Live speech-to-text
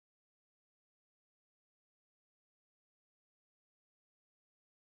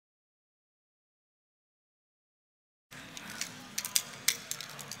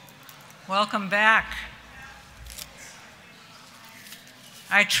Welcome back.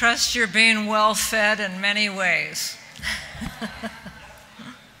 I trust you're being well fed in many ways.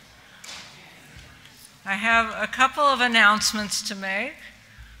 I have a couple of announcements to make.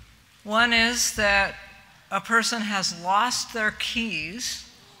 One is that a person has lost their keys.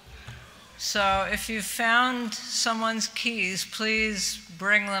 So if you found someone's keys, please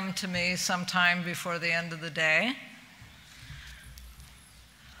bring them to me sometime before the end of the day.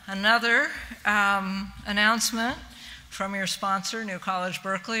 Another announcement from your sponsor, New College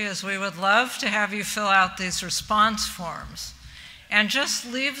Berkeley, is we would love to have you fill out these response forms and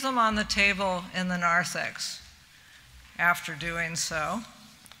just leave them on the table in the narthex after doing so.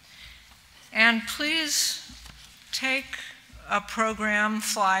 And please take a program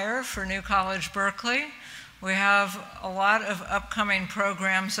flyer for New College Berkeley. We have a lot of upcoming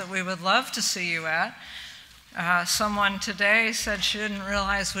programs that we would love to see you at. Someone today said she didn't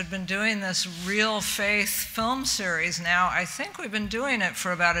realize we'd been doing this Real Faith film series now. I think we've been doing it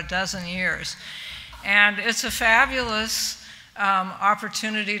for about a dozen years. And it's a fabulous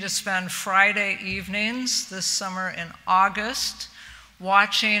opportunity to spend Friday evenings this summer in August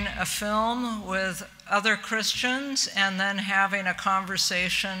watching a film with other Christians and then having a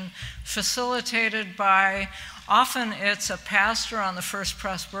conversation facilitated by, often it's a pastor on the First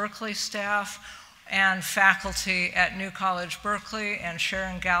Pres Berkeley staff and faculty at New College Berkeley, and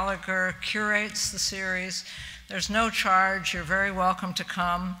Sharon Gallagher curates the series. There's no charge, you're very welcome to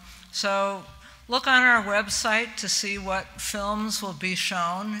come. So look on our website to see what films will be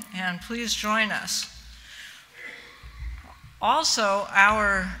shown, and please join us. Also,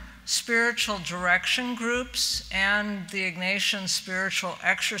 our spiritual direction groups and the Ignatian Spiritual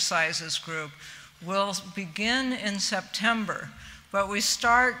Exercises group will begin in September, but we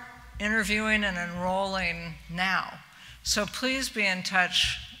start interviewing and enrolling now. So please be in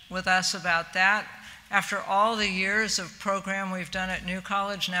touch with us about that. After all the years of program we've done at New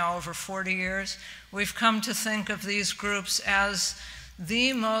College, now over 40 years, we've come to think of these groups as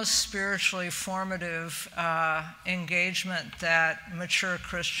the most spiritually formative engagement that mature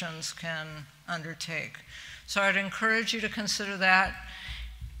Christians can undertake. So I'd encourage you to consider that.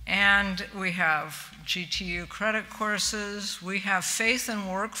 And we have GTU credit courses. We have faith and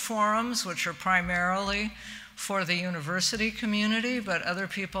work forums, which are primarily for the university community, but other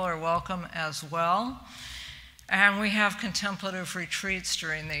people are welcome as well. And we have contemplative retreats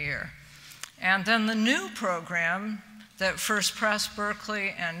during the year. And then the new program that First Pres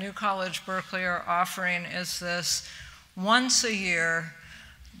Berkeley and New College Berkeley are offering is this once a year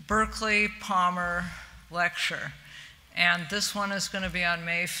Berkeley Palmer lecture. And this one is going to be on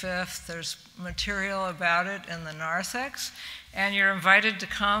May 5th. There's material about it in the narthex. And you're invited to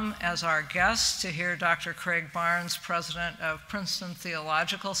come as our guest to hear Dr. Craig Barnes, president of Princeton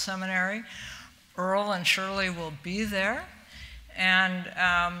Theological Seminary. Earl and Shirley will be there. And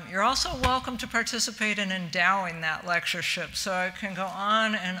you're also welcome to participate in endowing that lectureship. So it can go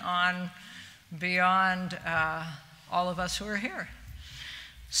on and on beyond all of us who are here.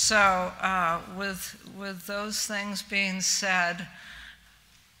 So with those things being said,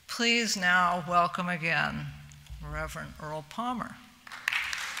 please now welcome again Reverend Earl Palmer.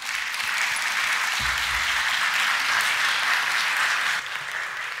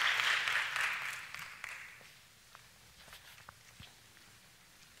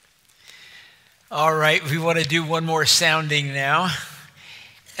 All right, we want to do one more sounding now.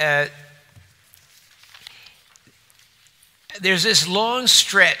 There's this long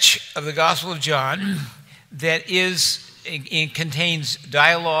stretch of the Gospel of John that contains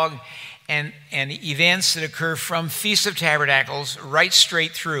dialogue and events that occur from Feast of Tabernacles right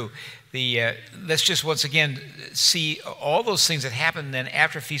straight through. Let's just once again see all those things that happen then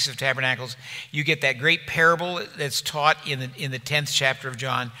after Feast of Tabernacles. You get that great parable that's taught in the 10th chapter of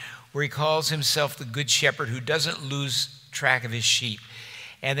John, where he calls himself the Good Shepherd who doesn't lose track of his sheep.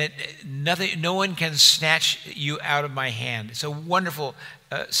 And that no one can snatch you out of my hand. It's a wonderful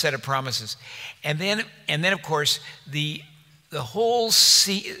set of promises. And then of course, the whole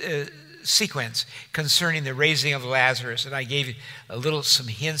sequence concerning the raising of Lazarus. And I gave you some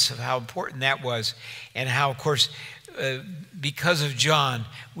hints of how important that was, and how, of course, because of John,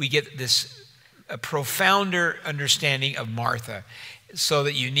 we get a profounder understanding of Martha. So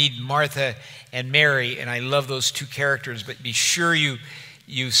that you need Martha and Mary, and I love those two characters, but be sure you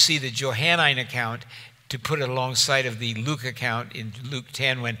see the Johannine account to put it alongside of the Luke account in Luke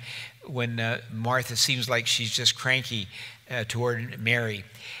 10 when Martha seems like she's just cranky toward Mary.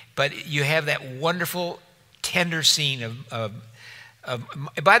 But you have that wonderful, tender scene of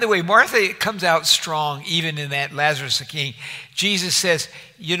By the way, Martha comes out strong even in that Lazarus the king. Jesus says,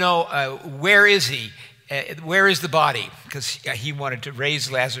 where is he? Where is the body? Because he wanted to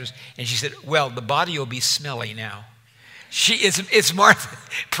raise Lazarus. And she said, well, the body will be smelly now. It's Martha.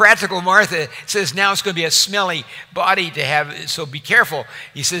 Practical Martha says now it's going to be a smelly body to have, so be careful.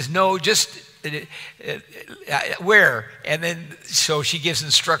 He says, no, just where? And then, so she gives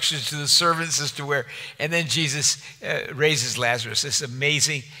instructions to the servants as to where. And then Jesus raises Lazarus. This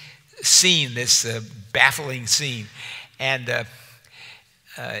amazing scene, this baffling scene. And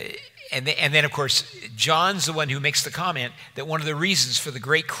then, of course, John's the one who makes the comment that one of the reasons for the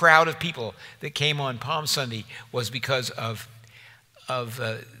great crowd of people that came on Palm Sunday was because of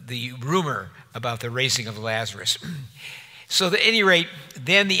the rumor about the raising of Lazarus. So at any rate,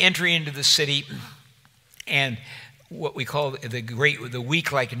 then the entry into the city and what we call the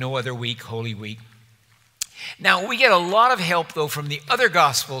week like no other week, Holy Week. Now, we get a lot of help, though, from the other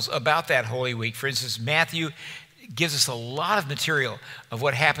Gospels about that Holy Week. For instance, Matthew gives us a lot of material of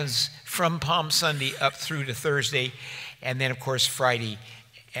what happens from Palm Sunday up through to Thursday, and then, of course, Friday.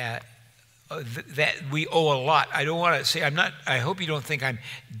 That we owe a lot. I don't want to say, I hope you don't think I'm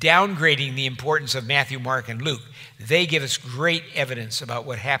downgrading the importance of Matthew, Mark, and Luke. They give us great evidence about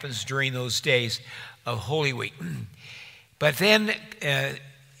what happens during those days of Holy Week. But then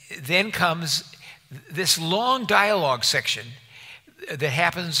comes this long dialogue section that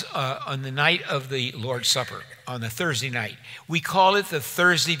happens on the night of the Lord's Supper, on the Thursday night. We call it the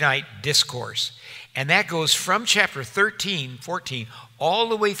Thursday night discourse. And that goes from chapter 13, 14, all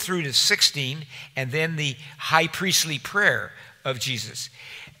the way through to 16, and then the high priestly prayer of Jesus.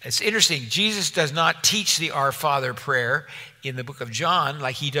 It's interesting. Jesus does not teach the Our Father prayer in the book of John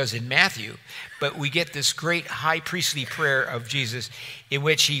like he does in Matthew, but we get this great high priestly prayer of Jesus in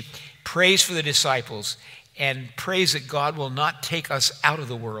which he prays for the disciples and prays that God will not take us out of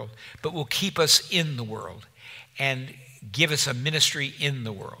the world, but will keep us in the world and give us a ministry in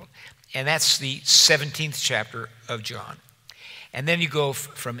the world. And that's the 17th chapter of John. And then you go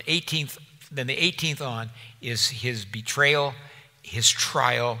from 18th, then the 18th on is his betrayal, his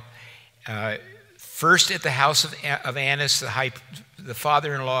trial, first at the house of Annas, the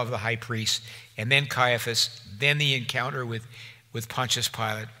father-in-law of the high priest, and then Caiaphas, then the encounter with Pontius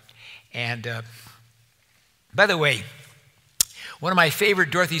Pilate. And by the way, one of my favorite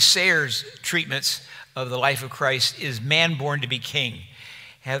Dorothy Sayers treatments of the life of Christ is Man Born to be King.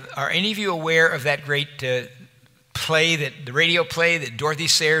 Are any of you aware of that great play, the radio play that Dorothy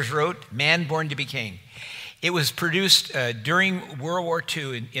Sayers wrote, Man Born to be King? It was produced during World War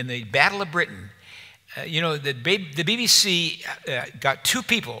II in the Battle of Britain. The BBC got two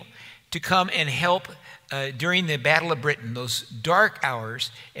people to come and help during the Battle of Britain, those dark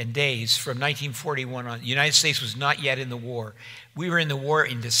hours and days from 1941 on. The United States was not yet in the war. We were in the war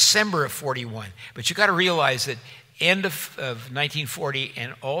in December of 41. But you got to realize that end of 1940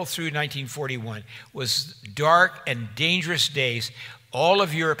 and all through 1941 was dark and dangerous days. All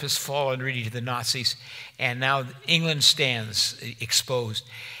of Europe has fallen really to the Nazis, and now England stands exposed.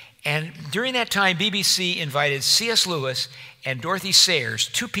 And during that time, BBC invited C.S. Lewis and Dorothy Sayers,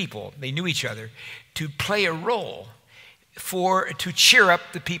 two people, they knew each other, to play a role to cheer up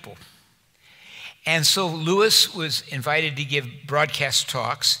the people. And so Lewis was invited to give broadcast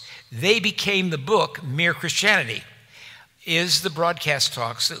talks. They became the book, Mere Christianity, is the broadcast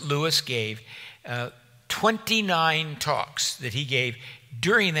talks that Lewis gave, 29 talks that he gave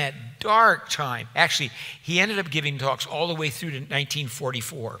during that dark time. Actually, he ended up giving talks all the way through to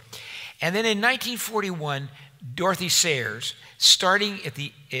 1944. And then in 1941, Dorothy Sayers, starting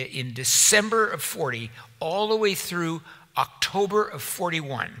in December of 40, all the way through October of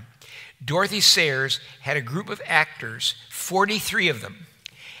 41, Dorothy Sayers had a group of actors, 43 of them,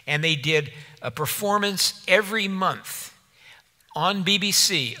 and they did a performance every month on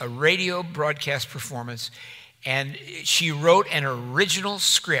BBC, a radio broadcast performance, and she wrote an original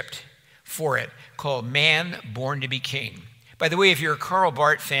script for it called Man Born to be King. By the way, if you're a Karl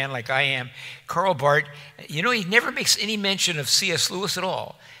Barth fan like I am, Karl Barth, he never makes any mention of C.S. Lewis at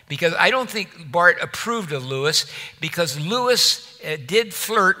all, because I don't think Barth approved of Lewis, because Lewis did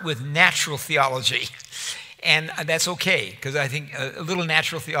flirt with natural theology. And that's okay, because I think a little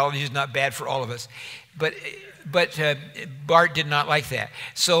natural theology is not bad for all of us. But Barth did not like that.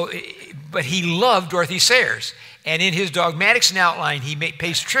 But he loved Dorothy Sayers. And in his Dogmatics and Outline, he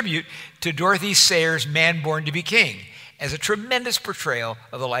pays tribute to Dorothy Sayers' Man Born to be King as a tremendous portrayal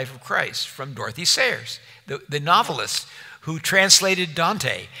of the life of Christ from Dorothy Sayers, the novelist who translated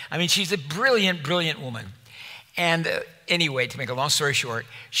Dante. I mean, she's a brilliant, brilliant woman. And anyway, to make a long story short,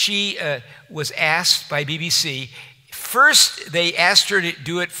 she was asked by BBC first they asked her to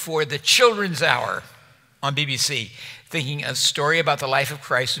do it for the Children's Hour on BBC, thinking a story about the life of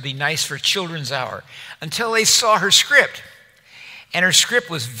Christ would be nice for Children's Hour, until they saw her script. And her script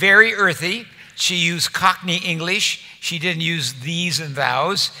was very earthy. She used Cockney English. She didn't use these and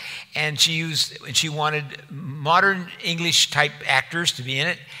thous. And she wanted modern English type actors to be in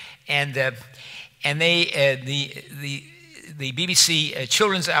it. And the BBC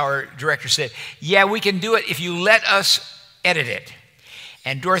Children's Hour director said, yeah, we can do it if you let us edit it.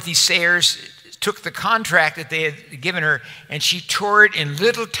 And Dorothy Sayers took the contract that they had given her, and she tore it in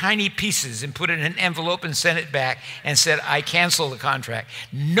little tiny pieces and put it in an envelope and sent it back and said, I cancel the contract.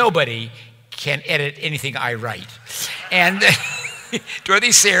 Nobody can edit anything I write. And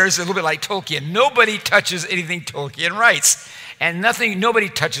Dorothy Sayers, a little bit like Tolkien, nobody touches anything Tolkien writes. And nobody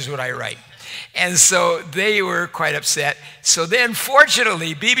touches what I write. And so they were quite upset. So then,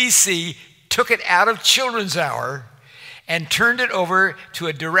 fortunately, BBC took it out of Children's Hour and turned it over to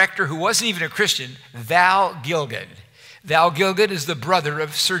a director who wasn't even a Christian, Val Gilgood. Val Gilgood is the brother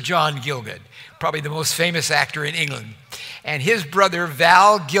of Sir John Gilgood, probably the most famous actor in England. And his brother,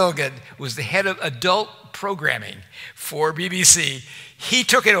 Val Gilgood, was the head of adult programming for BBC. He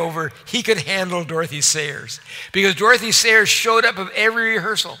took it over. He could handle Dorothy Sayers, because Dorothy Sayers showed up at every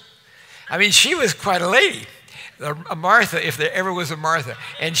rehearsal. I mean, she was quite a lady, a Martha, if there ever was a Martha.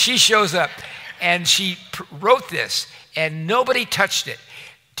 And she shows up, and she wrote this, and nobody touched it.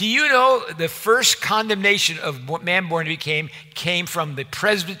 Do you know the first condemnation of Man Born to Be came from the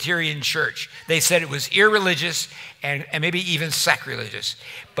Presbyterian Church? They said it was irreligious and maybe even sacrilegious.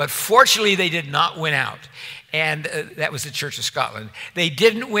 But fortunately, they did not win out. And that was the Church of Scotland. They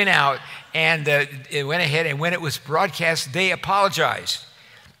didn't win out, and it went ahead, and when it was broadcast, they apologized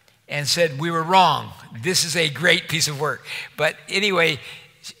and said, we were wrong. This is a great piece of work. But anyway,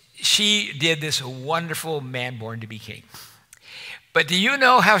 she did this wonderful Man Born to Be King. But do you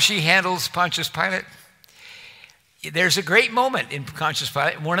know how she handles Pontius Pilate? There's a great moment in Pontius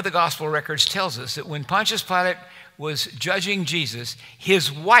Pilate. One of the gospel records tells us that when Pontius Pilate was judging Jesus, his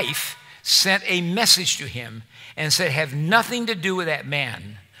wife sent a message to him and said, have nothing to do with that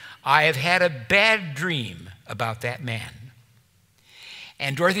man. I have had a bad dream about that man.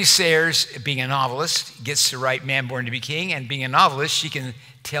 And Dorothy Sayers, being a novelist, gets to write Man Born to Be King, and being a novelist, she can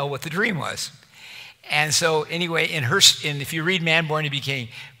tell what the dream was. And so anyway, if you read Man Born to Be King,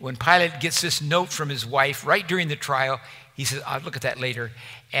 when Pilate gets this note from his wife right during the trial, he says, I'll look at that later.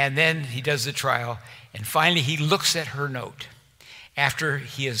 And then he does the trial, and finally he looks at her note after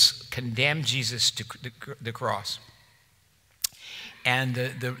he has condemned Jesus to the cross. And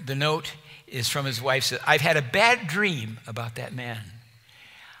the note is from his wife, says, I've had a bad dream about that man.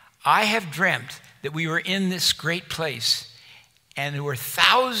 I have dreamt that we were in this great place, and there were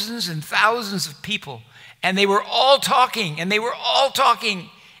thousands and thousands of people, and they were all talking, and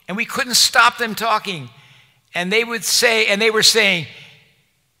we couldn't stop them talking. And they would say, and they were saying,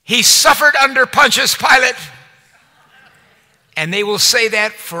 he suffered under Pontius Pilate. And they will say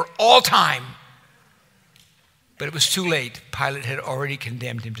that for all time. But it was too late. Pilate had already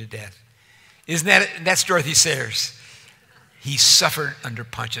condemned him to death. That's Dorothy Sayers. He suffered under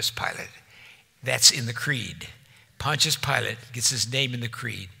Pontius Pilate. That's in the creed. Pontius Pilate gets his name in the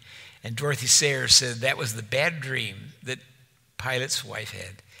creed. And Dorothy Sayers said that was the bad dream that Pilate's wife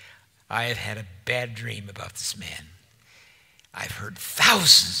had. I have had a bad dream about this man. I've heard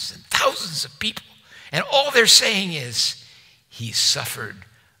thousands and thousands of people, and all they're saying is, he suffered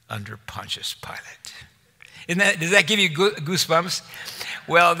under Pontius Pilate. Does that give you goosebumps?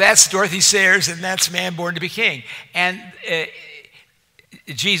 Well, that's Dorothy Sayers, and that's Man Born to Be King. And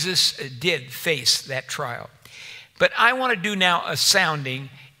Jesus did face that trial. But I want to do now a sounding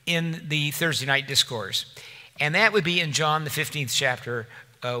in the Thursday night discourse. And that would be in John, the 15th chapter,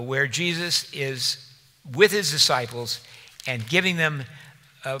 where Jesus is with his disciples and giving them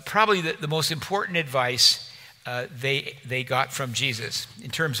probably the most important advice they got from Jesus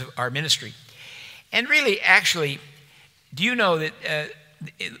in terms of our ministry. And really, actually, do you know that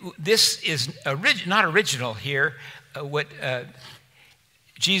this is not original here? What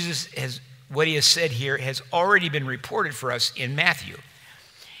Jesus what he has said here has already been reported for us in Matthew.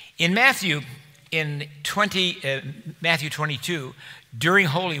 In Matthew 22, during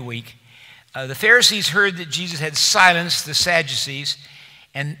Holy Week, the Pharisees heard that Jesus had silenced the Sadducees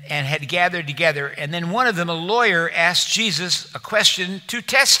and had gathered together. And then one of them, a lawyer, asked Jesus a question to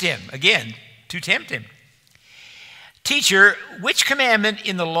test him, again, to tempt him. Teacher, which commandment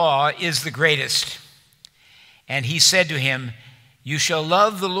in the law is the greatest? And he said to him, you shall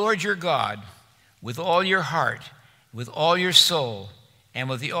love the Lord your God with all your heart, with all your soul, and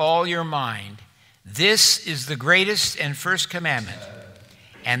with all your mind. This is the greatest and first commandment,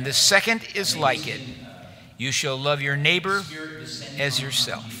 and the second is like it. You shall love your neighbor as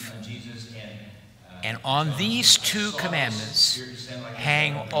yourself. And on these two commandments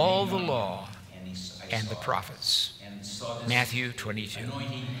hang all the law and the prophets. Matthew 22.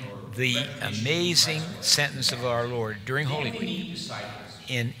 The amazing sentence of our Lord during Holy Week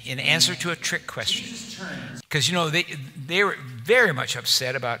in answer to a trick question. Because, you know, they were very much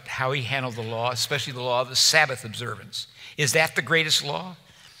upset about how he handled the law, especially the law of the Sabbath observance. Is that the greatest law?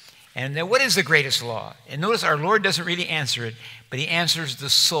 And then what is the greatest law? And notice our Lord doesn't really answer it, but he answers the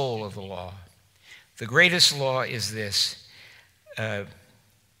soul of the law. The greatest law is this: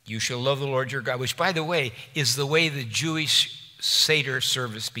 you shall love the Lord your God, which, by the way, is the way the Jewish Seder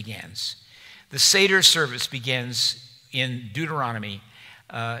service begins. The Seder service begins in Deuteronomy.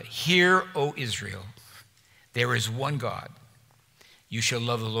 Hear, O Israel, there is one God. You shall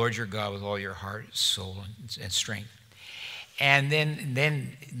love the Lord your God with all your heart, soul, and strength. And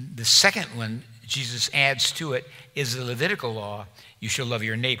then the second one Jesus adds to it is the Levitical law. You shall love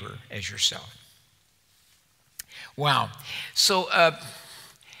your neighbor as yourself. Wow. So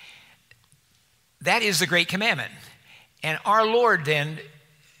that is the great commandment. And our Lord then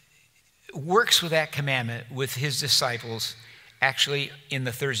works with that commandment with his disciples actually in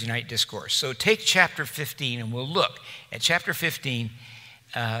the Thursday night discourse. So take chapter 15 and we'll look at chapter 15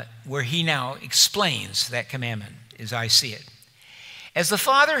 where he now explains that commandment as I see it. As the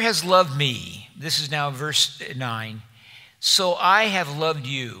Father has loved me, this is now verse 9, so I have loved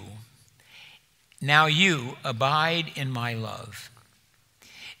you. Now you abide in my love.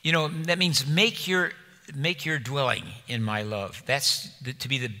 You know, that means make your dwelling in my love. That's to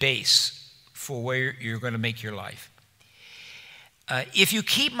be the base for where you're going to make your life. If you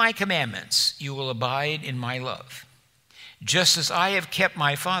keep my commandments, you will abide in my love, just as I have kept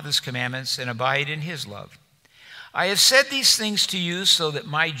my Father's commandments and abide in his love. I have said these things to you so that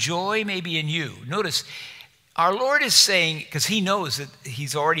my joy may be in you. Notice, our Lord is saying, because he knows that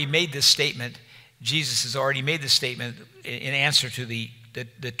he's already made this statement, Jesus has already made this statement in answer to the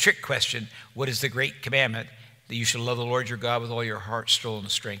trick question, what is the great commandment? That you shall love the Lord your God with all your heart, soul, and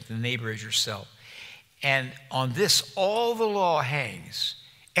strength, and the neighbor as yourself. And on this, all the law hangs.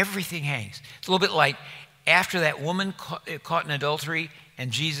 Everything hangs. It's a little bit like after that woman caught in adultery,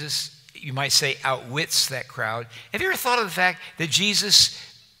 and Jesus, you might say, outwits that crowd. Have you ever thought of the fact that Jesus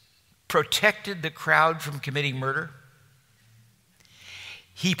protected the crowd from committing murder?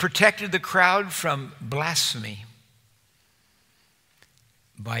 He protected the crowd from blasphemy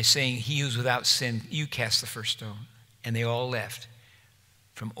by saying, he who's without sin, you cast the first stone. And they all left,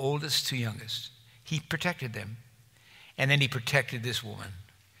 from oldest to youngest. He protected them. And then he protected this woman.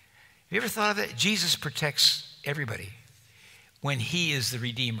 Have you ever thought of that? Jesus protects everybody when he is the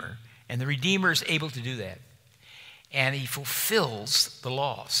Redeemer. And the Redeemer is able to do that. And he fulfills the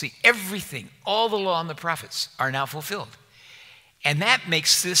law. See, everything, all the law and the prophets are now fulfilled. And that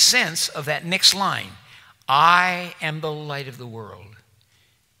makes this sense of that next line. I am the light of the world.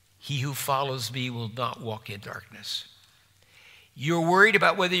 He who follows me will not walk in darkness. You're worried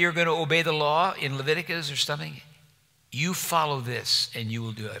about whether you're going to obey the law in Leviticus or something? You follow this and you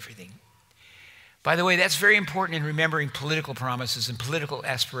will do everything. By the way, that's very important in remembering political promises and political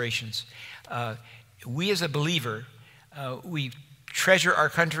aspirations. We as a believer, we treasure our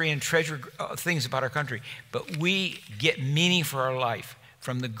country and treasure things about our country, but we get meaning for our life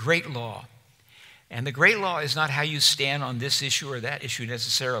from the great law. And the great law is not how you stand on this issue or that issue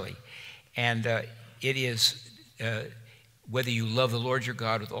necessarily. And it is whether you love the Lord your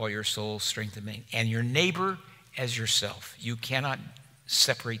God with all your soul, strength, and might, and your neighbor as yourself. You cannot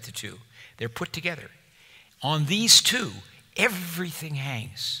separate the two. They're put together. On these two, everything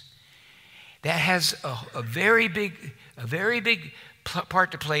hangs. That has a very big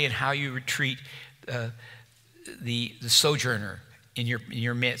part to play in how you treat the sojourner in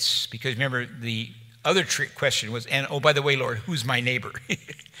your midst. Because remember, the other trick question was, and oh, by the way, Lord, who's my neighbor?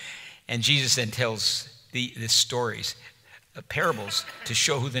 And Jesus then tells the stories, parables, to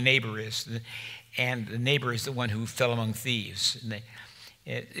show who the neighbor is. And the neighbor is the one who fell among thieves. And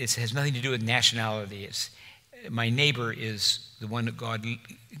it has nothing to do with nationality. My neighbor is the one that God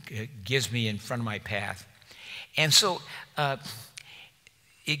gives me in front of my path. And so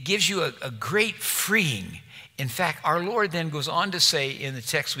it gives you a great freeing. In fact, our Lord then goes on to say in the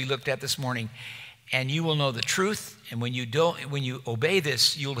text we looked at this morning, and you will know the truth, and when you obey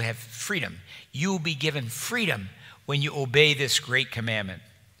this, you'll have freedom. You will be given freedom when you obey this great commandment.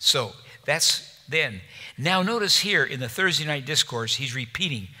 So that's then. Now notice here in the Thursday night discourse, he's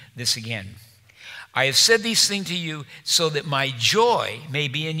repeating this again. I have said these things to you so that my joy may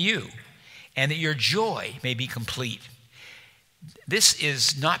be in you and that your joy may be complete. This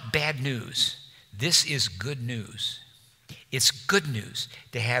is not bad news. This is good news. It's good news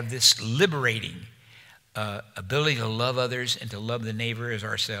to have this liberating ability to love others and to love the neighbor as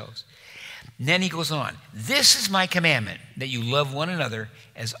ourselves. And then he goes on, this is my commandment, that you love one another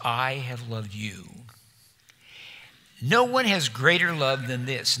as I have loved you. No one has greater love than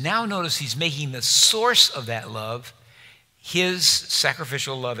this. Now notice he's making the source of that love his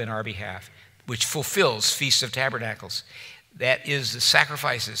sacrificial love in our behalf, which fulfills Feast of Tabernacles. That is the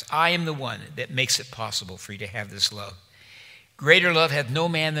sacrifices. I am the one that makes it possible for you to have this love. Greater love hath no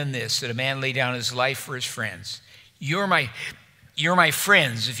man than this, that a man lay down his life for his friends. You're my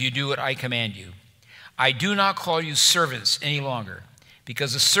friends if you do what I command you. I do not call you servants any longer,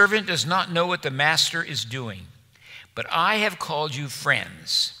 because the servant does not know what the master is doing. But I have called you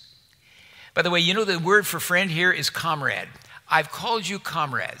friends. By the way, you know the word for friend here is comrade. I've called you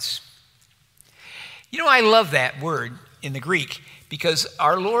comrades. You know, I love that word in the Greek, because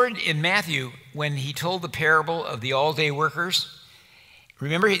our Lord in Matthew, when he told the parable of the all-day workers,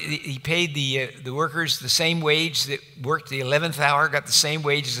 remember he paid the workers the same wage that worked the 11th hour, got the same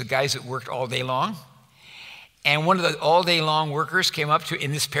wage as the guys that worked all day long. And one of the all-day long workers came up to,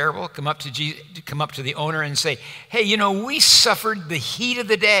 in this parable, come up to the owner and say, hey, you know, we suffered the heat of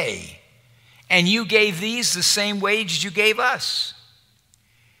the day, and you gave these the same wage as you gave us.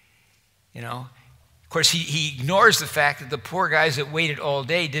 You know, of course, he ignores the fact that the poor guys that waited all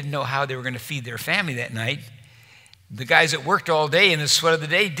day didn't know how they were going to feed their family that night. The guys that worked all day in the sweat of the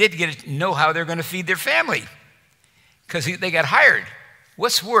day did know how they were going to feed their family, because they got hired.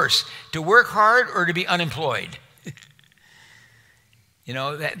 What's worse, to work hard or to be unemployed? You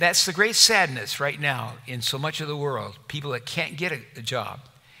know, that's the great sadness right now in so much of the world, people that can't get a job.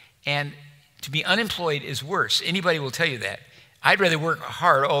 And to be unemployed is worse. Anybody will tell you that. I'd rather work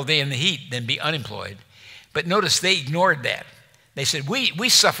hard all day in the heat than be unemployed. But notice they ignored that. They said, we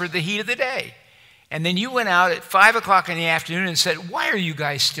suffered the heat of the day. And then you went out at 5 o'clock in the afternoon and said, why are you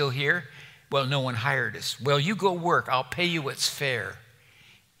guys still here? Well, no one hired us. Well, you go work. I'll pay you what's fair.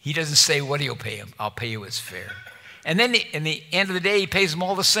 He doesn't say what he'll pay him. I'll pay you what's fair. And then in the end of the day, he pays them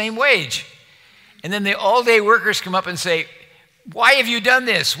all the same wage. And then the all-day workers come up and say, why have you done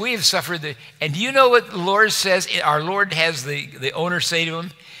this? We have suffered the... And do you know what the Lord says? Our Lord has the owner say to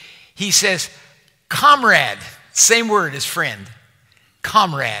him. He says, comrade, same word as friend,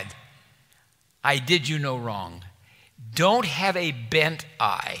 comrade, I did you no wrong. Don't have a bent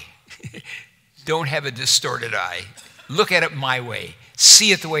eye. Don't have a distorted eye. Look at it my way.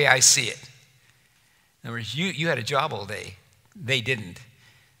 See it the way I see it. In other words, you had a job all day. They didn't.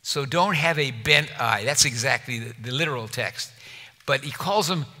 So don't have a bent eye. That's exactly the literal text. But he calls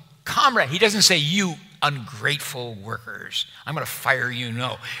them comrade. He doesn't say, you ungrateful workers, I'm going to fire you.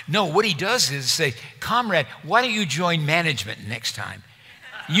 No, what he does is say, comrade, why don't you join management next time?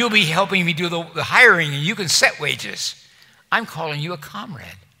 You'll be helping me do the hiring, and you can set wages. I'm calling you a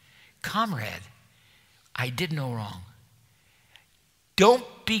comrade. Comrade, I did no wrong. Don't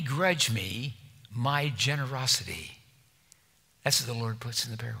begrudge me my generosity. That's what the Lord puts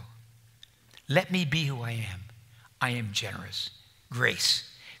in the parable. Let me be who I am. I am generous. Grace.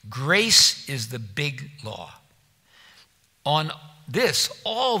 Grace is the big law. On this,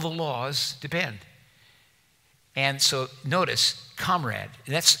 all the laws depend. And so notice, comrade.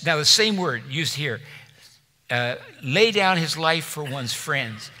 That's now the same word used here. Lay down his life for one's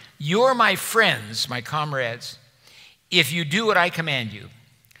friends. You're my friends, my comrades, if you do what I command you.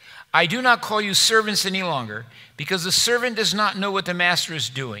 I do not call you servants any longer, because the servant does not know what the master is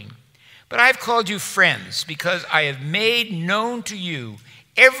doing. But I've called you friends, because I have made known to you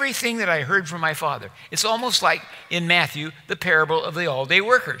everything that I heard from my Father. It's almost like in Matthew, the parable of the all-day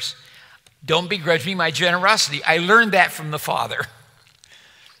workers. Don't begrudge me my generosity. I learned that from the Father,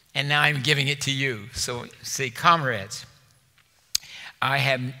 and now I'm giving it to you. So say, comrades, I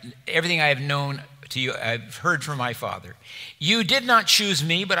have everything I have known to you, I've heard from my Father. You did not choose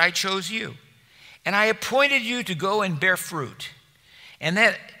me, but I chose you. And I appointed you to go and bear fruit, and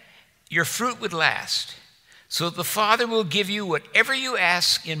that your fruit would last, so that the Father will give you whatever you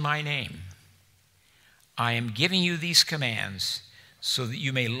ask in my name. I am giving you these commands so that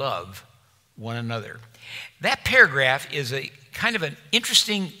you may love one another. That paragraph is a kind of an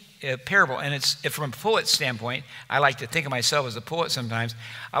interesting parable, and it's from a poet's standpoint. I like to think of myself as a poet sometimes.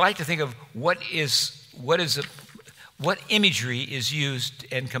 I like to think of what imagery is used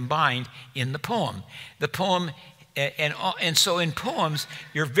and combined in the poem. The poem, and so in poems,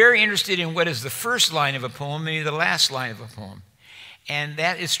 you're very interested in what is the first line of a poem, maybe the last line of a poem, and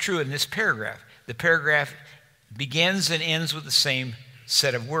that is true in this paragraph. The paragraph begins and ends with the same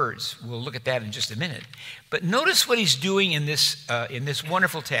set of words. We'll look at that in just a minute. But notice what he's doing in this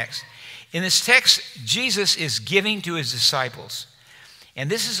wonderful text. In this text, Jesus is giving to his disciples, and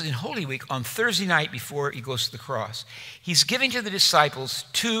this is in Holy Week on Thursday night before he goes to the cross. He's giving to the disciples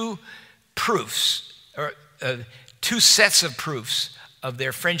two proofs, or two sets of proofs of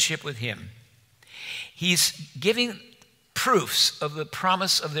their friendship with him. He's giving proofs of the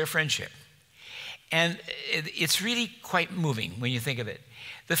promise of their friendship. And it's really quite moving when you think of it.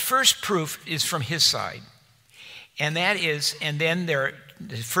 The first proof is from his side. And that is, and then the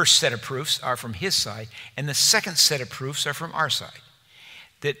first set of proofs are from his side, and the second set of proofs are from our side.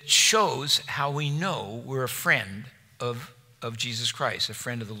 That shows how we know we're a friend of Jesus Christ, a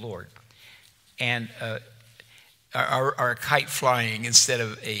friend of the Lord. And our kite flying instead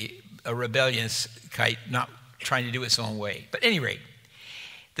of a rebellious kite not trying to do its own way. But at any rate,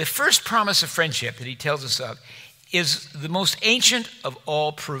 the first promise of friendship that he tells us of is the most ancient of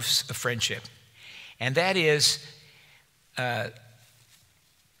all proofs of friendship. And that is,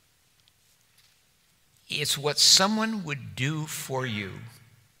 it's what someone would do for you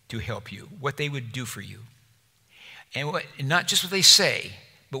to help you, what they would do for you. And not just what they say,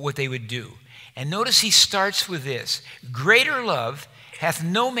 but what they would do. And notice he starts with this: greater love hath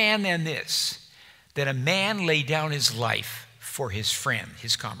no man than this, that a man lay down his life for his friend,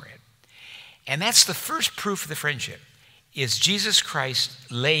 his comrade. And that's the first proof of the friendship, is Jesus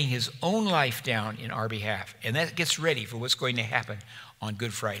Christ laying his own life down in our behalf. And that gets ready for what's going to happen on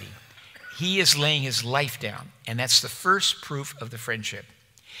Good Friday. He is laying his life down, and that's the first proof of the friendship.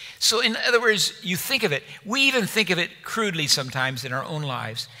 So in other words, you think of it, we even think of it crudely sometimes in our own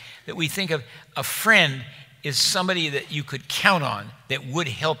lives, that we think of a friend is somebody that you could count on that would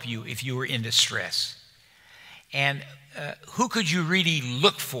help you if you were in distress. And who could you really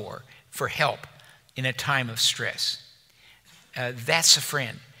look for help in a time of stress? That's a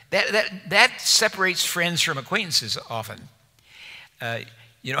friend. That separates friends from acquaintances often.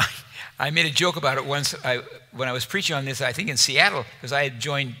 I made a joke about it once when I was preaching on this, I think in Seattle, because I had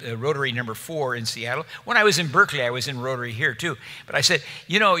joined Rotary number 4 in Seattle. When I was in Berkeley, I was in Rotary here too. But I said,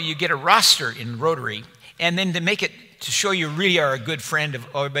 you get a roster in Rotary, and then to show you really are a good friend of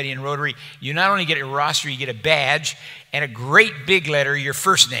everybody in Rotary, you not only get a roster, you get a badge and a great big letter, your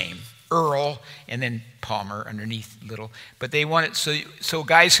first name, Earl, and then Palmer underneath little. But they want it so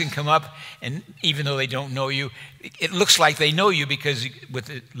guys can come up, and even though they don't know you, it looks like they know you, because with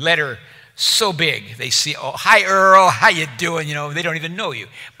the letter so big, they see, oh, hi Earl, how you doing? They don't even know you.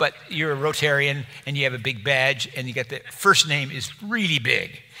 But you're a Rotarian, and you have a big badge, and you got the first name is really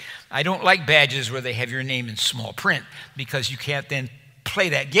big. I don't like badges where they have your name in small print, because you can't then play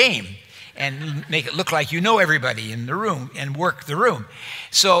that game and make it look like you know everybody in the room and work the room.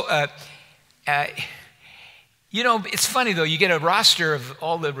 So, it's funny though, you get a roster of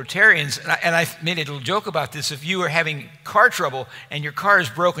all the Rotarians, and I made a little joke about this. If you were having car trouble and your car is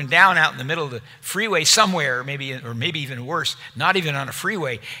broken down out in the middle of the freeway somewhere, or maybe even worse, not even on a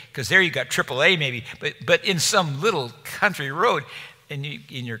freeway, because there you got AAA maybe, but in some little country road, and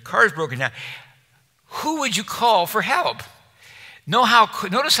your car's broken down, who would you call for help?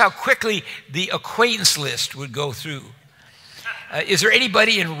 Notice how quickly the acquaintance list would go through. Is there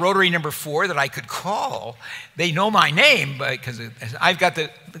anybody in Rotary number 4 that I could call? They know my name, because I've got the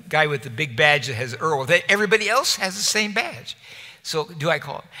guy with the big badge that has Earl. Everybody else has the same badge. So do I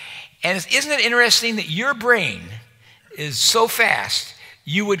call him? And isn't it interesting that your brain is so fast,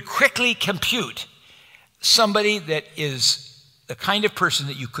 you would quickly compute somebody that is the kind of person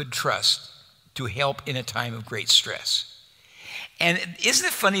that you could trust to help in a time of great stress. And isn't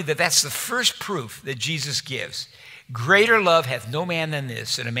it funny that that's the first proof that Jesus gives? Greater love hath no man than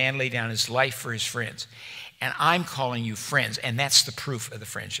this, that a man lay down his life for his friends. And I'm calling you friends, and that's the proof of the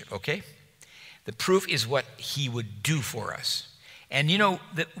friendship, okay? The proof is what he would do for us. And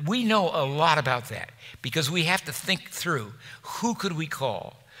that we know a lot about that, because we have to think through, who could we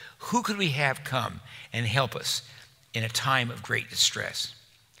call? Who could we have come and help us in a time of great distress?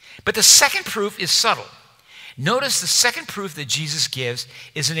 But the second proof is subtle. Notice the second proof that Jesus gives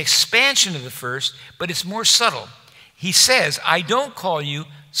is an expansion of the first, but it's more subtle. He says, I don't call you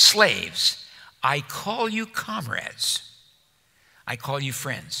slaves. I call you comrades. I call you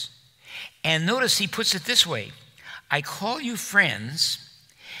friends. And notice he puts it this way. I call you friends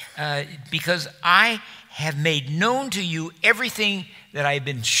because I have made known to you everything that I've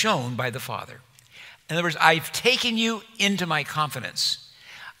been shown by the Father. In other words, I've taken you into my confidence.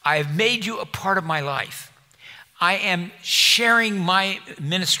 I've made you a part of my life. I am sharing my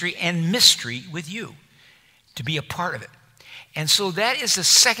ministry and mystery with you to be a part of it. And so that is the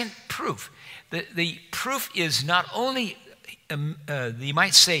second proof. The proof is not only you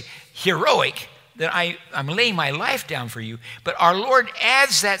might say, heroic, that I'm laying my life down for you. But our Lord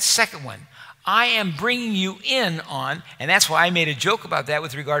adds that second one. I am bringing you in on, and that's why I made a joke about that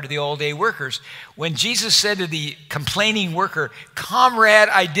with regard to the all-day workers. When Jesus said to the complaining worker, "Comrade,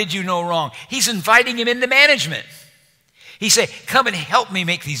 I did you no wrong," he's inviting him into management. He said, "Come and help me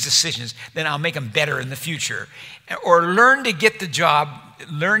make these decisions, then I'll make them better in the future." Or learn to get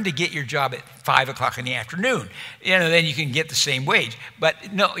your job at 5 o'clock in the afternoon. Then you can get the same wage.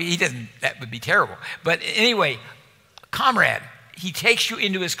 But no, he doesn't. That would be terrible. But anyway, comrade, he takes you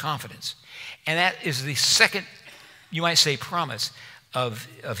into his confidence. And that is the second, you might say, promise of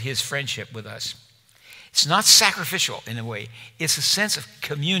his friendship with us. It's not sacrificial in a way. It's a sense of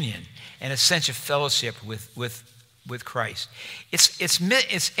communion and a sense of fellowship with Christ. It's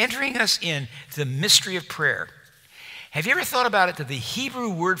entering us in the mystery of prayer. Have you ever thought about it that the Hebrew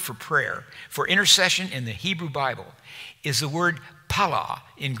word for prayer, for intercession in the Hebrew Bible, is the word pala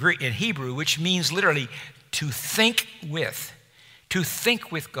in Hebrew, which means literally to think with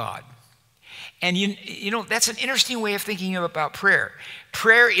God. And you know, that's an interesting way of thinking about prayer.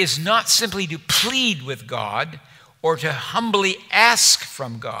 Prayer is not simply to plead with God or to humbly ask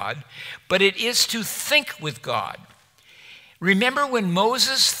from God, but it is to think with God. Remember when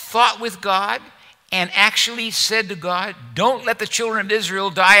Moses thought with God and actually said to God, "Don't let the children of Israel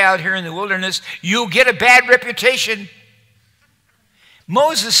die out here in the wilderness. You'll get a bad reputation."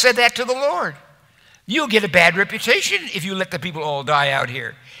 Moses said that to the Lord. "You'll get a bad reputation if you let the people all die out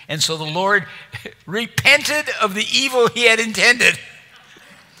here." And so the Lord repented of the evil he had intended.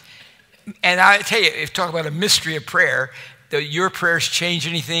 And I tell you, if you talk about a mystery of prayer, that your prayers change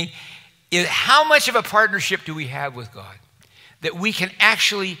anything, how much of a partnership do we have with God? That we can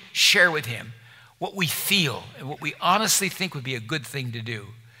actually share with him what we feel and what we honestly think would be a good thing to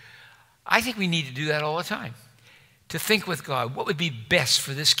do. I think we need to do that all the time. To think with God, what would be best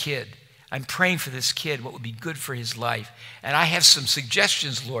for this kid? I'm praying for this kid, what would be good for his life. And I have some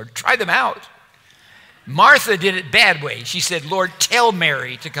suggestions, Lord. Try them out. Martha did it bad way. She said, "Lord, tell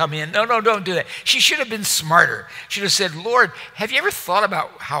Mary to come in." No, don't do that. She should have been smarter. She should have said, "Lord, have you ever thought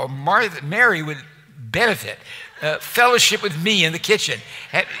about how Mary would benefit fellowship with me in the kitchen?"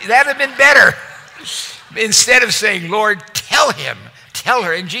 That would have been better. Instead of saying, "Lord, tell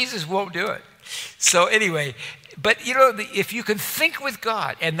her," and Jesus won't do it. So anyway, but you know, if you can think with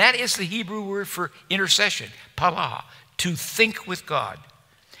God, and that is the Hebrew word for intercession, pala, to think with God.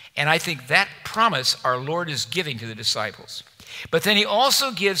 And I think that promise our Lord is giving to the disciples. But then he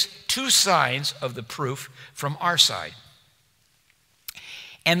also gives two signs of the proof from our side.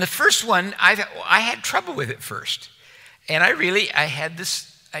 And the first one, I had trouble with it first. And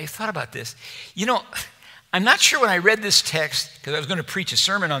I thought about this. You know, I'm not sure when I read this text, because I was going to preach a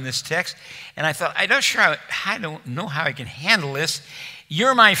sermon on this text, and I thought, I don't know how I can handle this.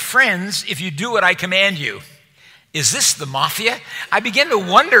 "You're my friends if you do what I command you." Is this the mafia? I begin to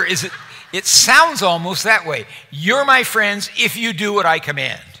wonder, it sounds almost that way. "You're my friends if you do what I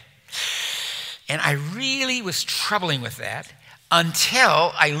command." And I really was troubling with that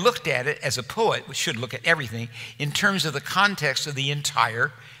until I looked at it as a poet, which should look at everything, in terms of the context of the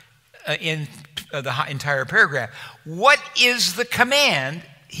entire paragraph. What is the command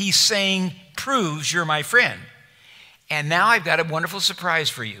he's saying proves you're my friend? And now I've got a wonderful surprise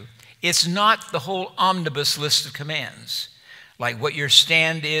for you. It's not the whole omnibus list of commands, like what your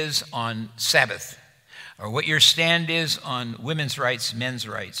stand is on Sabbath, or what your stand is on women's rights, men's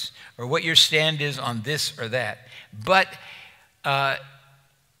rights, or what your stand is on this or that. But the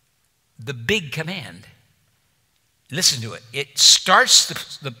big command, listen to it. It starts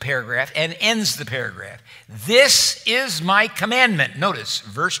the paragraph and ends the paragraph. "This is my commandment." Notice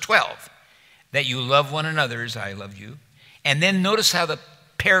verse 12, "that you love one another as I love you." And then notice how the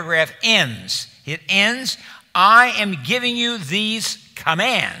paragraph ends. It ends, "I am giving you these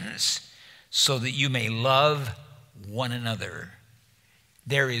commands so that you may love one another."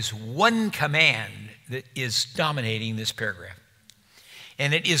 There is one command that is dominating this paragraph.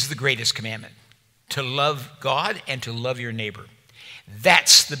 And it is the greatest commandment, to love God and to love your neighbor.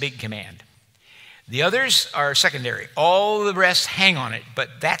 That's the big command. The others are secondary. All the rest hang on it,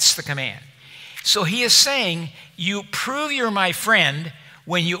 but that's the command. So he is saying, you prove you're my friend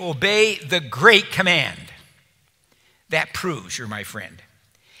when you obey the great command. That proves you're my friend.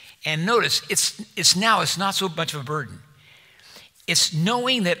 And notice, it's not so much of a burden. It's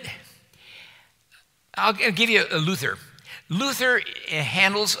knowing that, I'll give you a Luther. Luther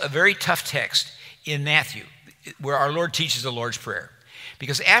handles a very tough text in Matthew, where our Lord teaches the Lord's Prayer.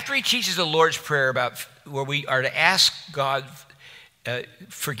 Because after he teaches the Lord's Prayer about where we are to ask God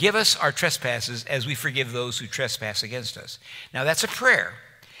forgive us our trespasses as we forgive those who trespass against us. Now, that's a prayer.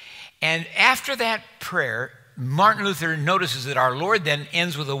 And after that prayer, Martin Luther notices that our Lord then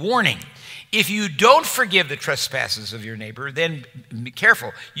ends with a warning. If you don't forgive the trespasses of your neighbor, then be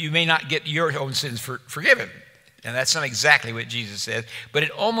careful. You may not get your own sins forgiven. And that's not exactly what Jesus says, but it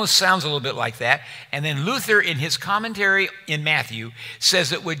almost sounds a little bit like that. And then Luther, in his commentary in Matthew,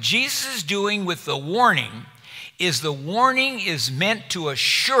 says that what Jesus is doing with the warning is meant to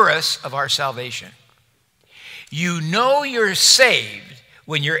assure us of our salvation. You know you're saved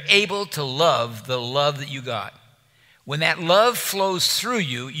when you're able to love the love that you got. When that love flows through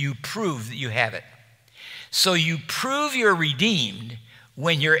you, you prove that you have it. So you prove you're redeemed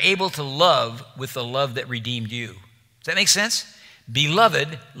when you're able to love with the love that redeemed you. Does that make sense?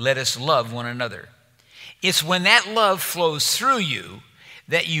 Beloved, let us love one another. It's when that love flows through you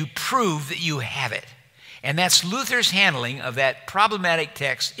that you prove that you have it. And that's Luther's handling of that problematic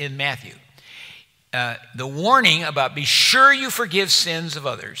text in Matthew. The warning about be sure you forgive sins of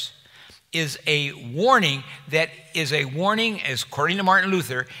others is a warning that is a warning, as according to Martin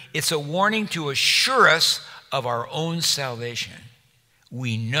Luther, it's a warning to assure us of our own salvation.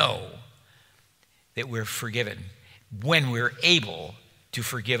 We know that we're forgiven when we're able to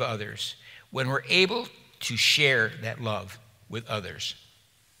forgive others, when we're able to share that love with others.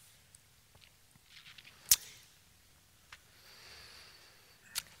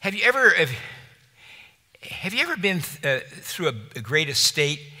 Have you ever been through a great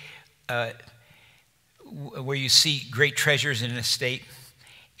estate where you see great treasures in an estate,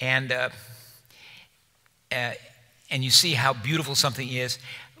 and you see how beautiful something is?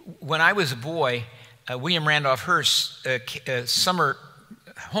 When I was a boy, William Randolph Hearst's summer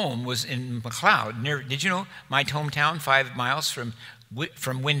home was in McLeod. Did you know my hometown, 5 miles from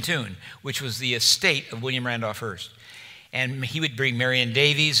Wintoon, which was the estate of William Randolph Hearst. And he would bring Marion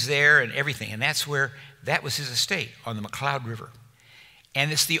Davies there and everything. And that was his estate on the McLeod River.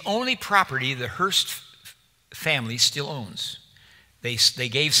 And it's the only property the Hearst family still owns. They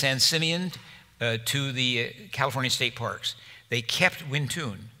gave San Simeon to the California State Parks. They kept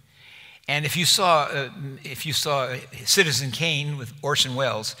Wintoon. And if you saw Citizen Kane with Orson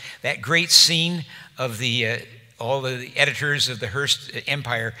Welles, that great scene of all the editors of the Hearst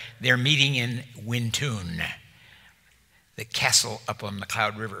Empire, they're meeting in Wintoon, the castle up on the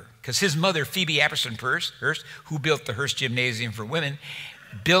McLeod River. Because his mother, Phoebe Apperson Hearst, who built the Hearst Gymnasium for Women,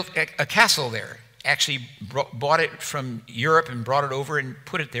 built a castle there. Actually bought it from Europe and brought it over and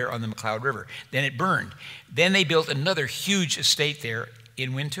put it there on the McLeod River. Then it burned. Then they built another huge estate there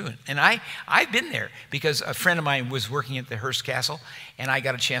in Wintoon. And I've been there because a friend of mine was working at the Hearst Castle, and I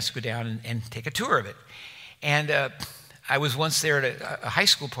got a chance to go down and take a tour of it. And I was once there at a high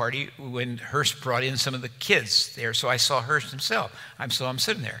school party when Hearst brought in some of the kids there, so I saw Hearst himself. I'm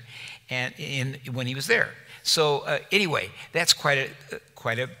sitting there, and when he was there. So anyway, that's quite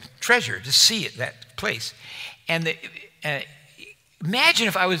a treasure to see that place. And imagine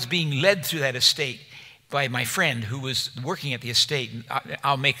if I was being led through that estate by my friend who was working at the estate. And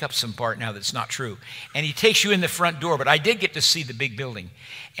I'll make up some part now that's not true. And he takes you in the front door, but I did get to see the big building.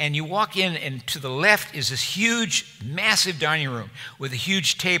 And you walk in, and to the left is this huge, massive dining room with a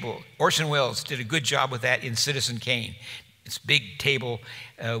huge table. Orson Welles did a good job with that in Citizen Kane. This big table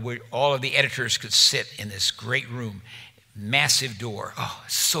where all of the editors could sit in this great room. Massive door. Oh,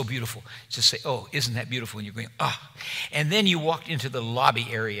 it's so beautiful. Just say, oh, isn't that beautiful? And you're going, oh. And then you walked into the lobby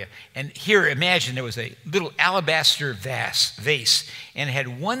area. And here, imagine there was a little alabaster vase, and it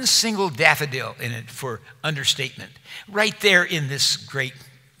had one single daffodil in it for understatement. Right there in this great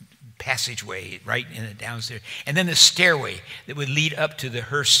passageway, right in the downstairs. And then the stairway that would lead up to the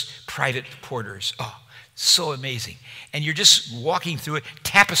Hearst private quarters. Oh, so amazing. And you're just walking through it.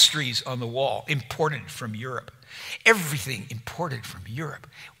 Tapestries on the wall, imported from Europe. Everything imported from Europe.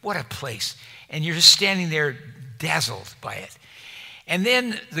 What a place. And you're just standing there dazzled by it. And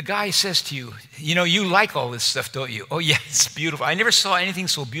then the guy says to you, you know, you like all this stuff, don't you? Oh, yeah, it's beautiful. I never saw anything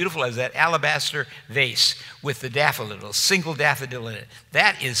so beautiful as that alabaster vase with the daffodil, a single daffodil in it.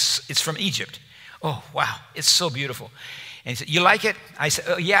 It's from Egypt. Oh, wow, it's so beautiful. And he said, you like it? I said,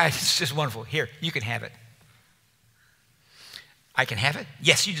 oh, yeah, it's just wonderful. Here, you can have it. I can have it?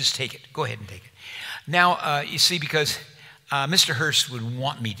 Yes, you just take it. Go ahead and take it. Now, you see, because Mr. Hearst would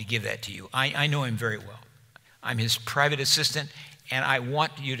want me to give that to you. I know him very well. I'm his private assistant, and I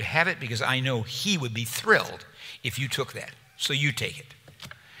want you to have it because I know he would be thrilled if you took that. So you take it.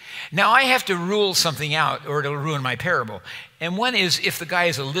 Now, I have to rule something out or it'll ruin my parable. And one is if the guy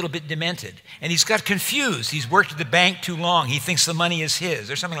is a little bit demented and he's got confused. He's worked at the bank too long. He thinks the money is his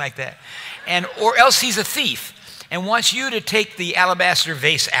or something like that. Or else he's a thief. and wants you to take the alabaster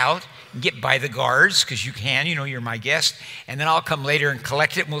vase out and get by the guards, because you can, you know, you're my guest, and then I'll come later and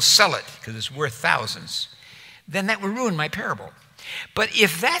collect it and we'll sell it because it's worth thousands, then that would ruin my parable. But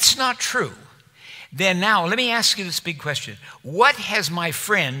if that's not true, then now let me ask you this big question. What has my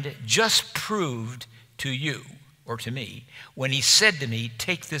friend just proved to you or to me when he said to me,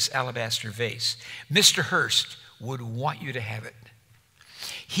 take this alabaster vase? Mr. Hurst would want you to have it.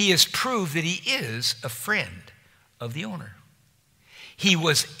 He has proved that he is a friend of the owner. He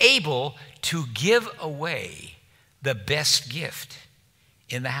was able to give away the best gift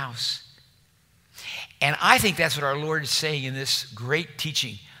in the house. And I think that's what our Lord is saying in this great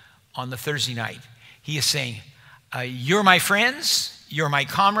teaching on the Thursday night. He is saying, you're my friends, you're my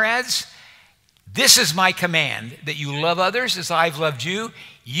comrades. This is my command, that you love others as I've loved you.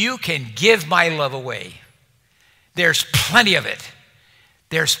 You can give my love away. There's plenty of it.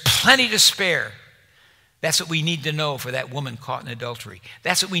 There's plenty to spare. That's what we need to know for that woman caught in adultery.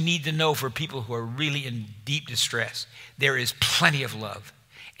 That's what we need to know for people who are really in deep distress. There is plenty of love,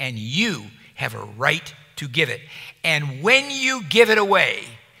 and you have a right to give it. And when you give it away,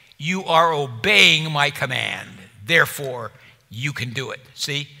 you are obeying my command. Therefore, you can do it.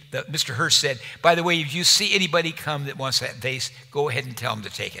 See, Mr. Hurst said, by the way, if you see anybody come that wants that vase, go ahead and tell them to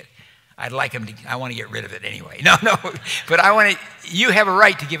take it. I'd like them to, I want to get rid of it anyway. No, but you have a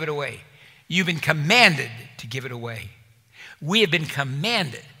right to give it away. You've been commanded to give it away. We have been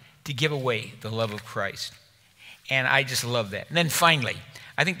commanded to give away the love of Christ. And I just love that. And then finally,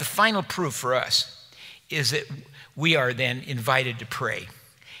 I think the final proof for us is that we are then invited to pray.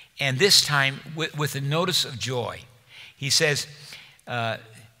 And this time with a notice of joy. He says,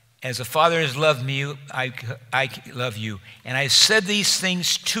 as the Father has loved me, I love you. And I have said these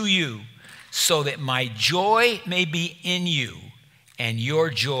things to you so that my joy may be in you and your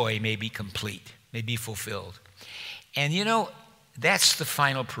joy may be complete, may be fulfilled. And you know, that's the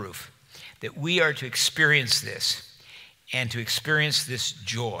final proof, that we are to experience this and to experience this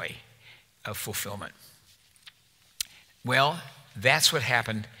joy of fulfillment. Well, that's what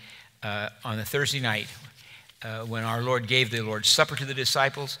happened on the Thursday night when our Lord gave the Lord's Supper to the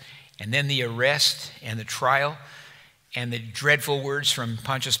disciples, and then the arrest and the trial and the dreadful words from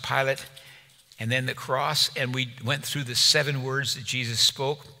Pontius Pilate, and then the cross, and we went through the 7 words that Jesus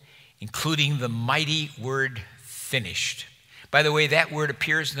spoke, including the mighty word finished. By the way, that word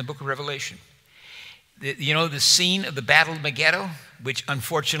appears in the book of Revelation. You know, the scene of the Battle of Megiddo, which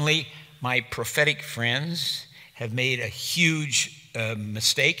unfortunately my prophetic friends have made a huge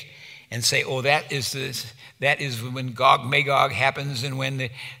mistake and say, oh, that is when Gog Magog happens and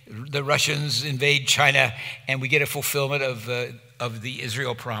when the Russians invade China and we get a fulfillment of the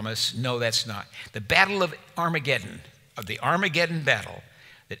Israel promise. No, that's not. The Battle of Armageddon, of the Armageddon battle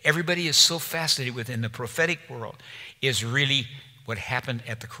that everybody is so fascinated with in the prophetic world, is really what happened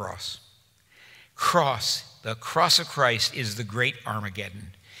at the cross. The cross of Christ is the great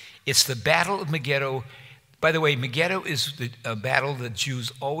Armageddon. It's the Battle of Megiddo. By the way, Megiddo is a battle that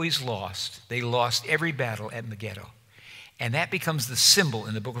Jews always lost. They lost every battle at Megiddo. And that becomes the symbol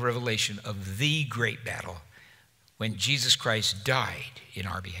in the book of Revelation of the great battle when Jesus Christ died in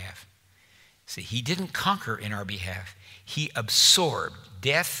our behalf. See, he didn't conquer in our behalf. He absorbed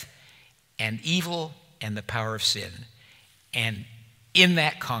death and evil and the power of sin. And in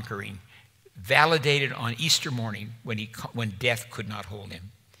that conquering, validated on Easter morning when death could not hold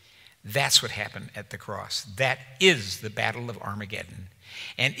him. That's what happened at the cross. That is the Battle of Armageddon.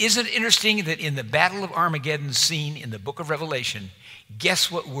 And isn't it interesting that in the Battle of Armageddon scene in the book of Revelation, guess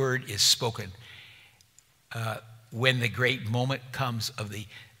what word is spoken when the great moment comes of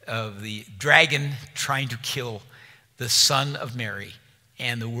the dragon trying to kill the son of Mary,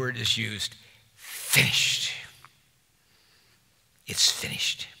 and the word is used, finished. It's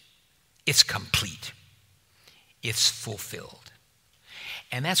finished. It's complete. It's fulfilled.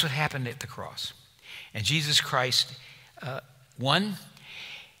 And that's what happened at the cross. And Jesus Christ won.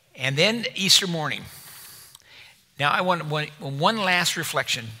 And then Easter morning. Now I want one last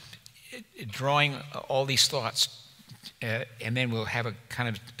reflection, drawing all these thoughts. And then we'll have a kind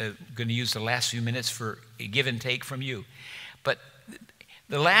of, going to use the last few minutes for a give and take from you. But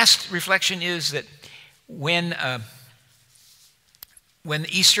the last reflection is that when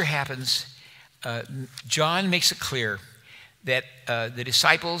Easter happens, John makes it clear that the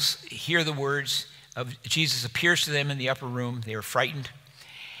disciples hear the words of Jesus appears to them in the upper room. They are frightened.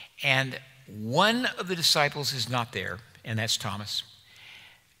 And one of the disciples is not there, and that's Thomas.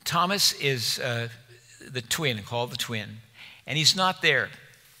 Thomas is the twin, called the twin, and he's not there.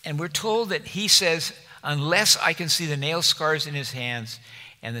 And we're told that he says, unless I can see the nail scars in his hands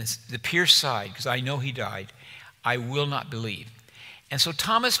and the pierced side, because I know he died, I will not believe. And so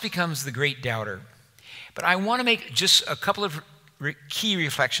Thomas becomes the great doubter. But I want to make just a couple of key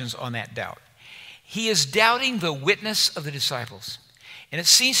reflections on that doubt. He is doubting the witness of the disciples. And it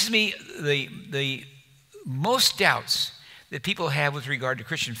seems to me the most doubts that people have with regard to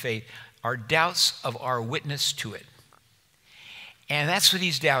Christian faith are doubts of our witness to it. And that's what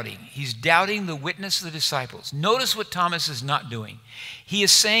he's doubting. He's doubting the witness of the disciples. Notice what Thomas is not doing. He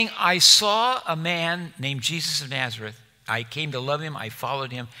is saying, I saw a man named Jesus of Nazareth. I came to love him, I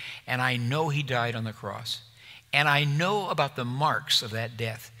followed him, and I know he died on the cross. And I know about the marks of that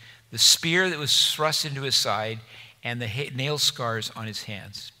death, the spear that was thrust into his side and the nail scars on his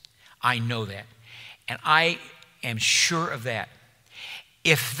hands. I know that. And I am sure of that.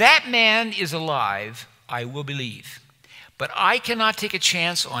 If that man is alive, I will believe. But I cannot take a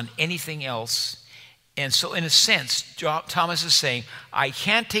chance on anything else. And so in a sense, Thomas is saying, I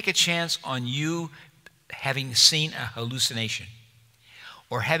can't take a chance on you having seen a hallucination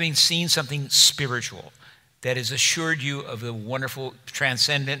or having seen something spiritual that has assured you of the wonderful,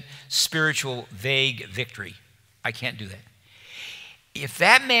 transcendent, spiritual, vague victory. I can't do that. If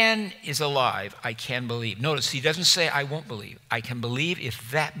that man is alive, I can believe. Notice, he doesn't say, I won't believe. I can believe if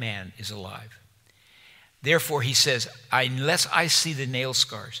that man is alive. Therefore, he says, unless I see the nail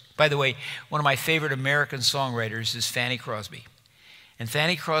scars. By the way, one of my favorite American songwriters is Fanny Crosby. And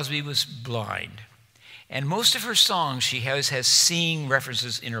Fanny Crosby was blind. And most of her songs, she has seeing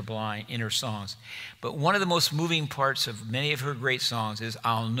references in her songs. But one of the most moving parts of many of her great songs is,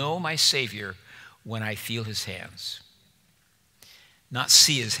 I'll know my Savior when I feel his hands. Not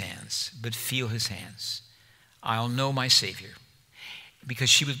see his hands, but feel his hands. I'll know my Savior. Because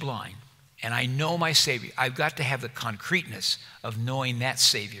she was blind. And I know my Savior. I've got to have the concreteness of knowing that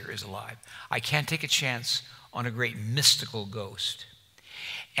Savior is alive. I can't take a chance on a great mystical ghost.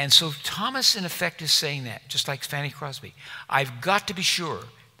 And so Thomas, in effect, is saying that, just like Fanny Crosby. I've got to be sure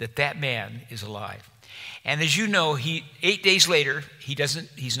that that man is alive. And as you know, 8 days later,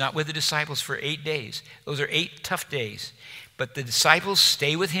 he's not with the disciples for 8 days. Those are 8 tough days. But the disciples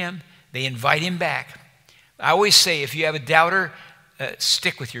stay with him. They invite him back. I always say, if you have a doubter,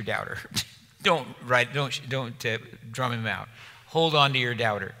 stick with your doubter. Don't drum him out. Hold on to your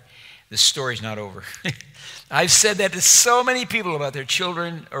doubter. The story's not over. I've said that to so many people about their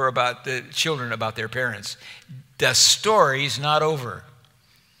children or about the children about their parents. The story's not over.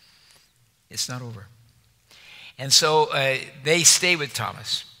 It's not over. And so they stay with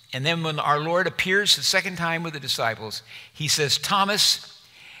Thomas. And then when our Lord appears the second time with the disciples, he says, Thomas,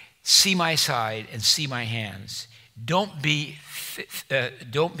 see my side and see my hands. Don't be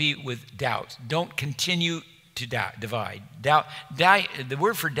with doubt. Don't continue to divide. The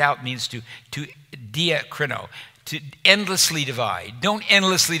word for doubt means to diakrino, to endlessly divide. Don't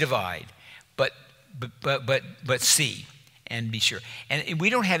endlessly divide, but see and be sure. And we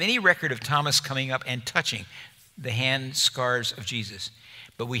don't have any record of Thomas coming up and touching the hand scars of Jesus.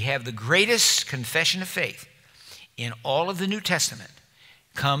 But we have the greatest confession of faith in all of the New Testament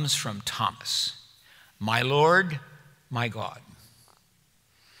comes from Thomas. My Lord, my God.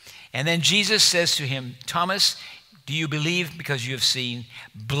 And then Jesus says to him, Thomas, do you believe because you have seen?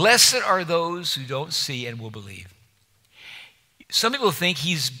 Blessed are those who don't see and will believe. Some people think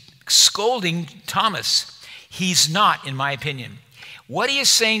he's scolding Thomas. He's not, in my opinion. What he is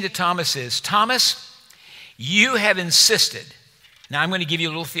saying to Thomas is, Thomas, you have insisted. Now I'm going to give you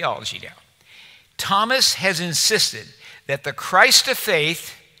a little theology now. Thomas has insisted that the Christ of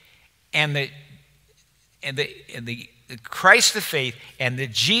faith and the Christ of faith and the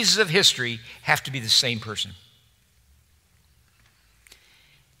Jesus of history have to be the same person.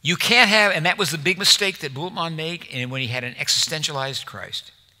 You can't have, and that was the big mistake that Bultmann made when he had an existentialized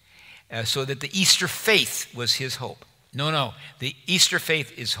Christ, so that the Easter faith was his hope. No, the Easter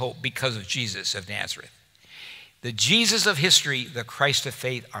faith is hope because of Jesus of Nazareth. The Jesus of history, the Christ of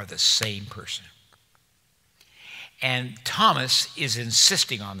faith are the same person. And Thomas is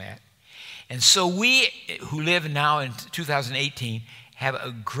insisting on that. And so we who live now in 2018 have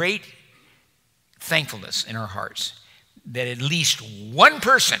a great thankfulness in our hearts that at least one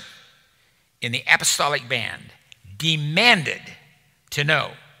person in the apostolic band demanded to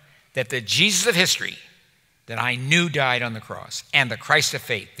know that the Jesus of history that I knew died on the cross and the Christ of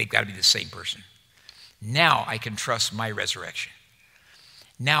faith, they've got to be the same person. Now I can trust my resurrection.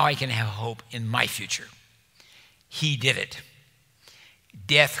 Now I can have hope in my future. He did it.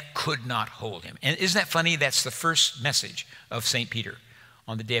 Death could not hold him. And isn't that funny? That's the first message of St. Peter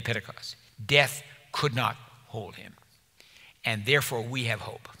on the day of Pentecost. Death could not hold him. And therefore we have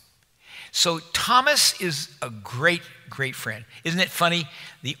hope. So Thomas is a great, great friend. Isn't it funny?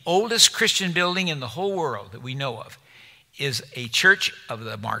 The oldest Christian building in the whole world that we know of is a church of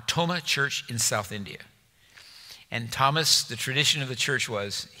the Mar Thoma Church in South India. And Thomas, the tradition of the church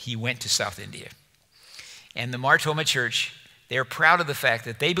was he went to South India. And the Mar Thoma Church, they're proud of the fact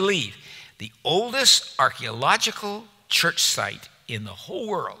that they believe the oldest archaeological church site in the whole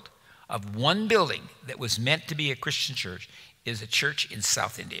world of one building that was meant to be a Christian church is a church in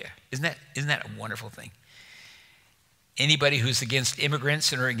South India. Isn't that a wonderful thing? Anybody who's against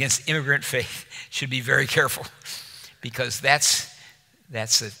immigrants and or against immigrant faith should be very careful, because that's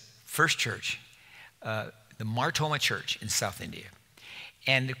the first church, the Mar Thoma Church in South India.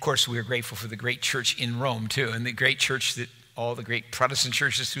 And of course, we are grateful for the great church in Rome too, and the great church that all the great Protestant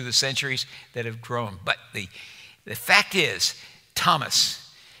churches through the centuries that have grown. But the fact is,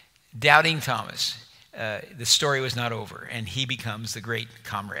 Thomas, doubting Thomas, the story was not over, and he becomes the great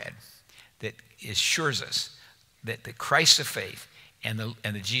comrade that assures us that the Christ of faith and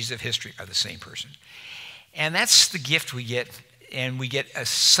the Jesus of history are the same person. And that's the gift we get, and we get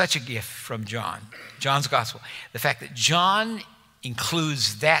such a gift from John's gospel. The fact that John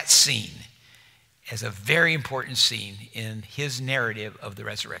includes that scene as a very important scene in his narrative of the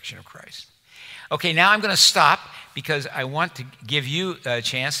resurrection of Christ. Okay, now I'm going to stop because I want to give you a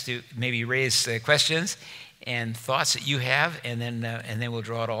chance to maybe raise questions and thoughts that you have, and then we'll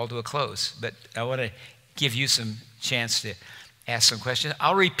draw it all to a close. But I want to give you some chance to ask some questions.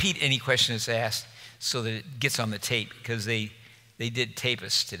 I'll repeat any question that's asked so that it gets on the tape, because they did tape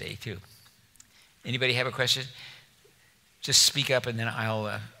us today too. Anybody have a question? Just speak up, and then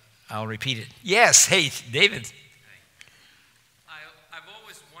I'll repeat it. Yes, hey, David. I've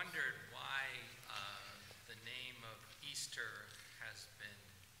always wondered why the name of Easter has been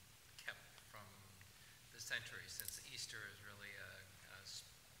kept from the centuries, since Easter is really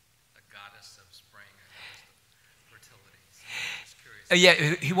a goddess of spring, a goddess of fertility. So I'm just curious.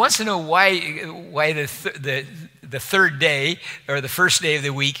 Yeah, he wants to know why the third day or the first day of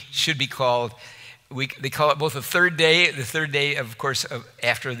the week should be called. They call it both the third day, of course,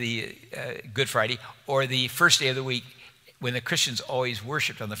 after the Good Friday, or the first day of the week, when the Christians always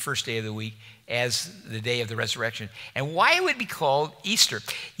worshiped on the first day of the week as the day of the resurrection. And why it would be called Easter.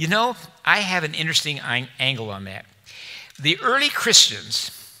 You know, I have an interesting angle on that. The early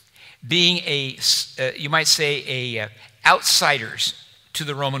Christians, being you might say, outsiders to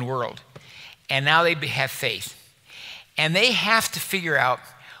the Roman world, and now they have faith, and they have to figure out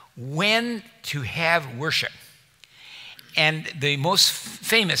when to have worship. And the most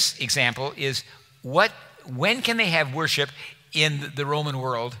famous example is when can they have worship in the Roman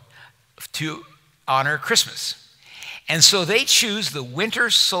world to honor Christmas? And so they choose the winter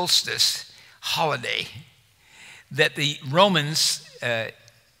solstice holiday that the Romans,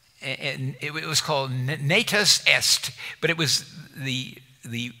 and it was called Natus Est, but it was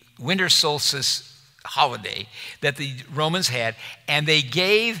the winter solstice holiday that the Romans had, and they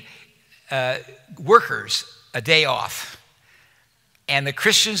gave workers a day off. And the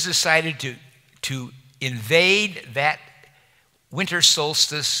Christians decided to invade that winter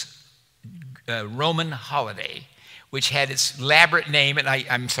solstice Roman holiday, which had its elaborate name, and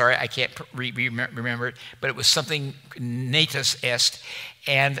I'm sorry, I can't remember it, but it was something Natus Est,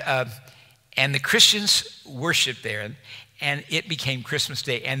 and the Christians worshiped there, and it became Christmas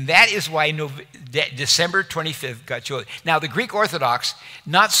Day. And that is why December 25th got chosen. Now, the Greek Orthodox,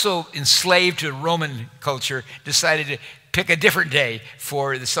 not so enslaved to Roman culture, decided to pick a different day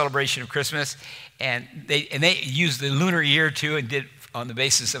for the celebration of Christmas. And they used the lunar year, too, and did on the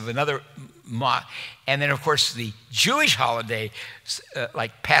basis of another month. And then, of course, the Jewish holiday,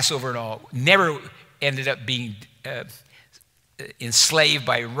 like Passover and all, never ended up being enslaved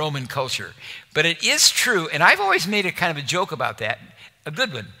by Roman culture. But it is true, and I've always made a kind of a joke about that, a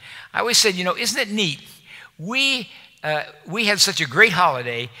good one. I always said, isn't it neat? We had such a great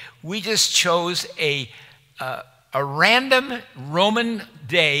holiday, we just chose a random Roman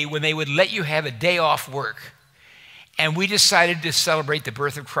day when they would let you have a day off work. And we decided to celebrate the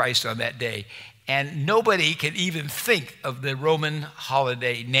birth of Christ on that day. And nobody can even think of the Roman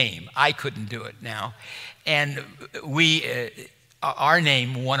holiday name. I couldn't do it now. And our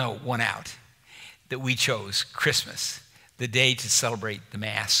name won out, that we chose Christmas, the day to celebrate the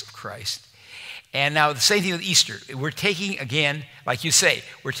Mass of Christ. And now the same thing with Easter. We're taking, again, like you say,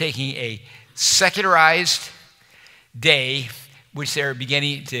 we're taking a secularized day, which they're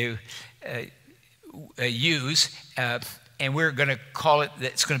beginning to use, and we're going to call it,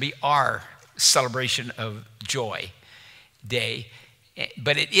 it's going to be our celebration of joy day.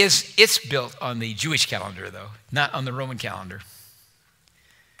 But it's built on the Jewish calendar, though, not on the Roman calendar.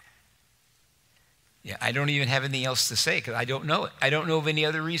 Yeah, I don't even have anything else to say because I don't know it. I don't know of any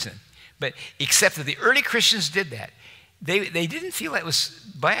other reason. But except that the early Christians did that. They didn't feel that was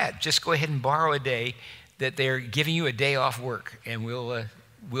bad. Just go ahead and borrow a day that they're giving you a day off work, and we'll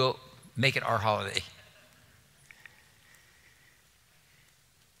make it our holiday.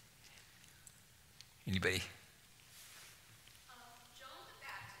 Anybody? John the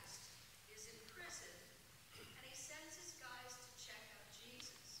Baptist is in prison, and he sends his guys to check out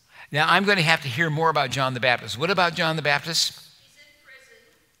Jesus. Now, I'm going to have to hear more about John the Baptist. What about John the Baptist? He's in prison,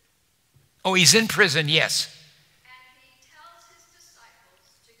 Oh, he's in prison, yes. and he tells his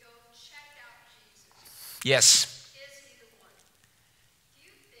disciples to go check out Jesus. Yes. Is he the one? Do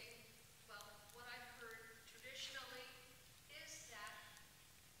you think, well, what I've heard traditionally is that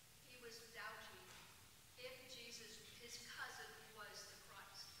he was doubting if Jesus, his cousin, was the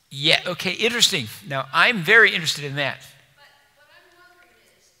Christ. Yeah, okay, interesting. Now, I'm very interested in that. But what I'm wondering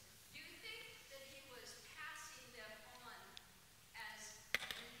is, do you think that he was passing them on as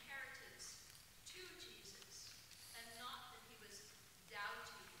an inheritance to Jesus, and not that he was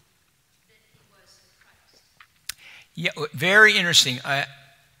doubting that he was the Christ? Yeah, very interesting.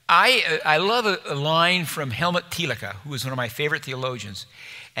 I love a line from Helmut Thielicke, who is one of my favorite theologians.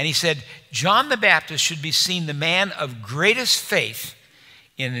 And he said, John the Baptist should be seen the man of greatest faith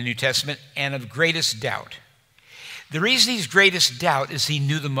in the New Testament and of greatest doubt. The reason he's greatest doubt is he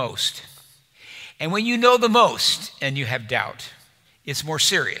knew the most. And when you know the most and you have doubt, it's more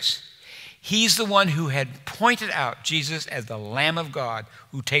serious. He's the one who had pointed out Jesus as the Lamb of God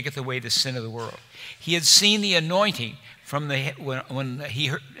who taketh away the sin of the world. He had seen the anointing from when he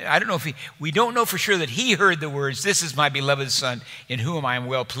heard, I don't know if we don't know for sure that he heard the words, "This is my beloved Son, in whom I am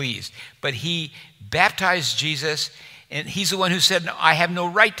well pleased." But he baptized Jesus, and he's the one who said, "No, I have no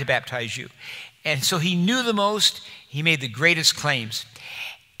right to baptize you." And so he knew the most. He made the greatest claims.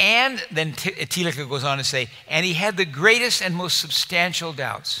 And then Thielicke goes on to say, and he had the greatest and most substantial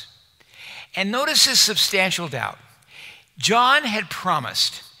doubts. And notice his substantial doubt. John had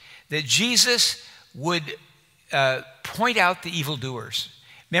promised that Jesus would point out the evildoers.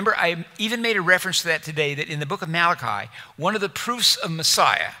 Remember, I even made a reference to that today, that in the book of Malachi, one of the proofs of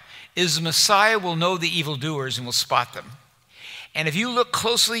Messiah is the Messiah will know the evildoers and will spot them. And if you look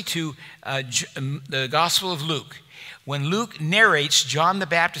closely to the Gospel of Luke, when Luke narrates John the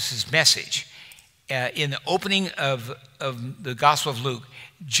Baptist's message in the opening of the Gospel of Luke,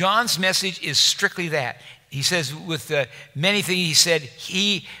 John's message is strictly that. He says with many things, he said,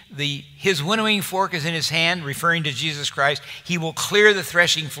 his winnowing fork is in his hand, referring to Jesus Christ. He will clear the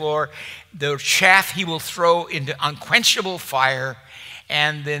threshing floor. The chaff he will throw into unquenchable fire.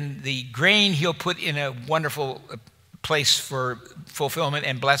 And then the grain he'll put in a wonderful place for fulfillment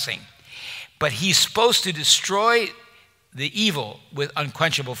and blessing. But he's supposed to destroy the evil with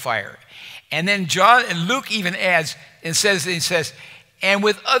unquenchable fire. And then John and Luke even adds and says, and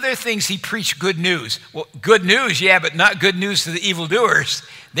with other things he preached good news. Well, good news, yeah, but not good news to the evildoers.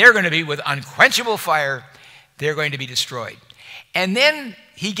 They're going to be with unquenchable fire. They're going to be destroyed. And then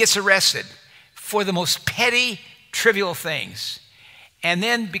he gets arrested for the most petty, trivial things. And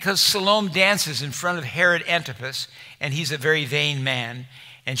then because Salome dances in front of Herod Antipas, and he's a very vain man,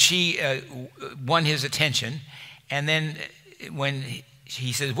 and she won his attention. And then when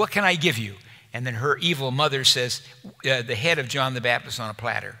he says, "What can I give you?" And then her evil mother says, the head of John the Baptist on a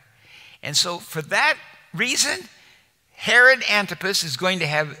platter. And so for that reason, Herod Antipas is going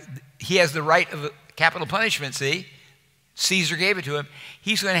to he has the right of capital punishment, see? Caesar gave it to him.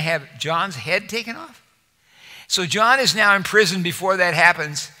 He's going to have John's head taken off. So John is now in prison before that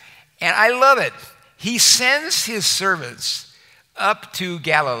happens. And I love it. He sends his servants up to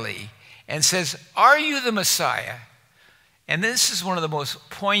Galilee and says, "Are you the Messiah?" And this is one of the most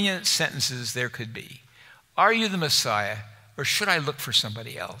poignant sentences there could be. Are you the Messiah, or should I look for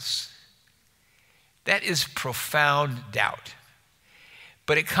somebody else? That is profound doubt.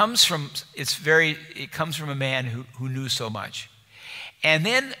 But it comes from a man who knew so much. And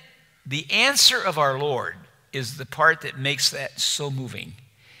then the answer of our Lord is the part that makes that so moving.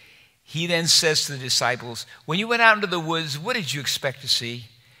 He then says to the disciples, when you went out into the woods, what did you expect to see?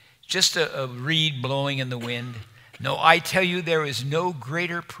 Just a reed blowing in the wind? No, I tell you, there is no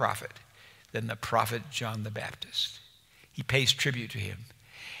greater prophet than the prophet John the Baptist. He pays tribute to him.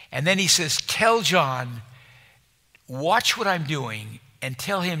 And then he says, tell John, watch what I'm doing and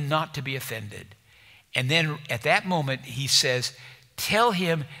tell him not to be offended. And then at that moment, he says, tell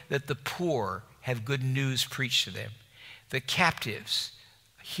him that the poor have good news preached to them. The captives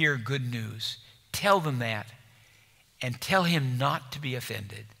hear good news. Tell them that and tell him not to be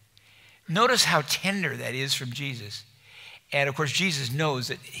offended. Notice how tender that is from Jesus. And of course, Jesus knows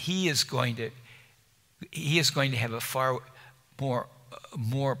that he is going to he is going to have a far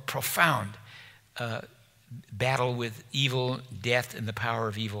more profound battle with evil, death, and the power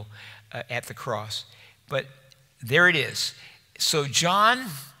of evil at the cross. But there it is. So John,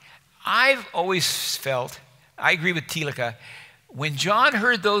 I've always felt, I agree with Tilika, when John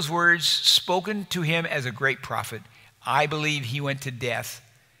heard those words spoken to him as a great prophet, I believe he went to death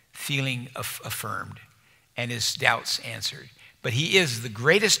feeling affirmed and his doubts answered. But he is the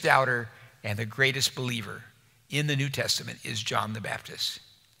greatest doubter and the greatest believer in the New Testament is John the Baptist.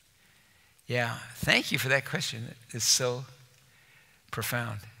 Yeah, thank you for that question. It's so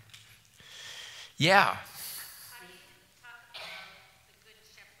profound. Yeah. How do you talk about the Good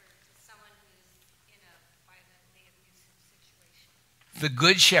Shepherd to someone who's in a violently abusive situation? The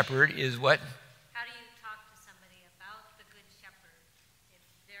Good Shepherd is what? How do you talk to somebody about the Good Shepherd if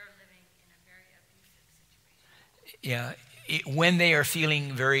they're living in a very abusive situation? Yeah, when they are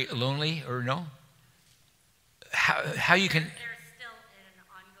feeling very lonely or no? How you can... They're still in an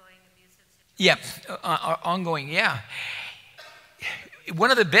ongoing abusive situation. Yeah, ongoing, yeah.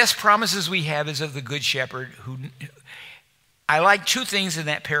 One of the best promises we have is of the Good Shepherd who... I like two things in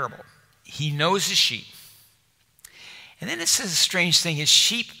that parable. He knows his sheep. And then it says a strange thing, his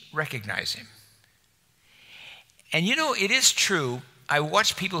sheep recognize him. And you know, it is true. I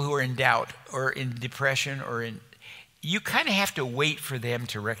watch people who are in doubt or in depression or in... You kind of have to wait for them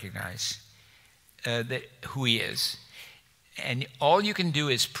to recognize who he is. And all you can do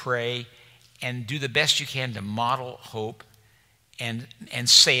is pray and do the best you can to model hope and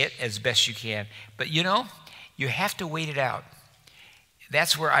say it as best you can. But you know, you have to wait it out.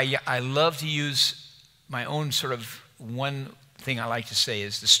 That's where I love to use my own sort of one thing I like to say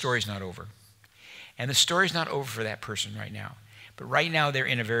is the story's not over. And the story's not over for that person right now. But right now they're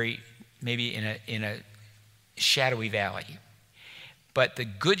in a very, maybe in a shadowy valley. But the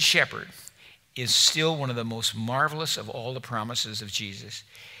Good Shepherd is still one of the most marvelous of all the promises of Jesus.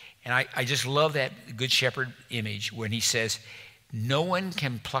 And I just love that Good Shepherd image when he says, no one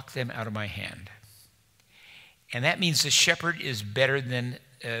can pluck them out of my hand. And that means the shepherd is better than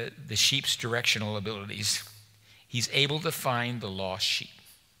the sheep's directional abilities. He's able to find the lost sheep.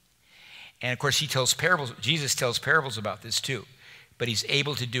 And of course, he tells parables. Jesus tells parables about this too. But he's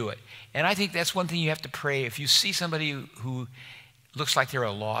able to do it. And I think that's one thing you have to pray. If you see somebody who looks like they're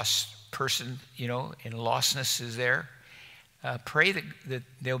a lost person, you know, and lostness is there, pray that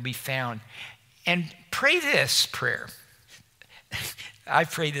they'll be found. And pray this prayer. I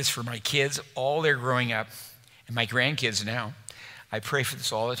pray this for my kids, all their growing up, and my grandkids now. I pray for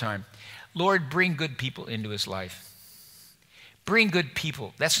this all the time. Lord, bring good people into his life. Bring good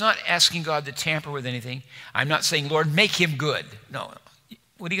people. That's not asking God to tamper with anything. I'm not saying, Lord, make him good. No.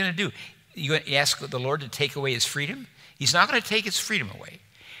 What are you going to do? You ask the Lord to take away his freedom? He's not going to take his freedom away.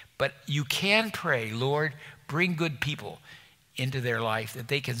 But you can pray, Lord, bring good people into their life that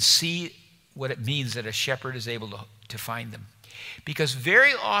they can see what it means that a shepherd is able to find them. Because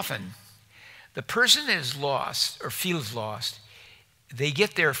very often, the person that is lost or feels lost, they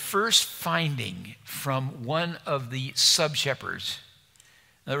get their first finding from one of the sub-shepherds.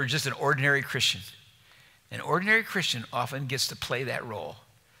 In other words, just an ordinary Christian. An ordinary Christian often gets to play that role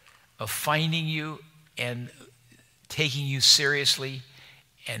of finding you and taking you seriously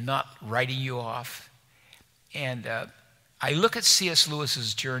and not writing you off. And I look at C.S.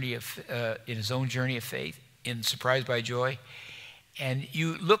 Lewis's journey in his own journey of faith, in Surprised by Joy, and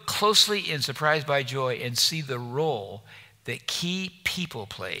you look closely in Surprised by Joy and see the role that key people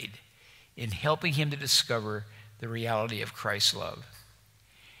played in helping him to discover the reality of Christ's love.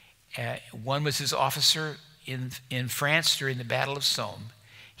 One was his officer in France during the Battle of Somme.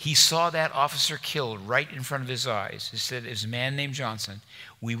 He saw that officer killed right in front of his eyes. He said, it was a man named Johnson.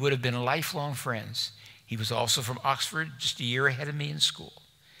 We would have been lifelong friends. He was also from Oxford, just a year ahead of me in school.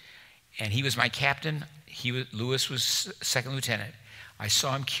 And he was my captain. Lewis was second lieutenant. I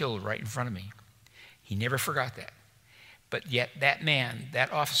saw him killed right in front of me. He never forgot that. But yet that man,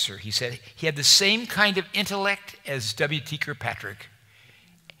 that officer, he said, he had the same kind of intellect as W.T. Kirkpatrick.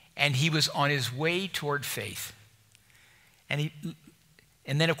 And he was on his way toward faith. And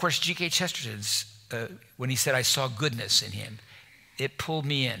then, of course, G.K. Chesterton's, when he said, I saw goodness in him, it pulled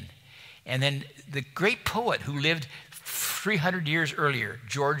me in. And then the great poet who lived 300 years earlier,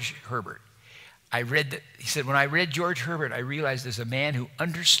 George Herbert, he said, when I read George Herbert, I realized there's a man who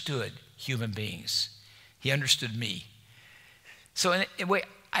understood human beings. He understood me. So in a way,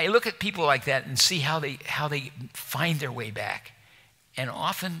 I look at people like that and see how they find their way back. And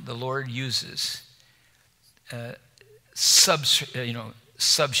often the Lord uses sub-shepherds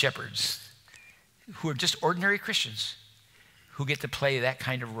who are just ordinary Christians who get to play that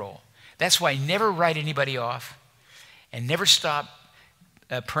kind of role. That's why never write anybody off and never stop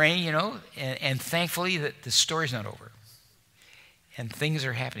praying, and thankfully that the story's not over. And things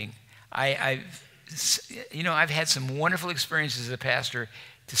are happening. I've had some wonderful experiences as a pastor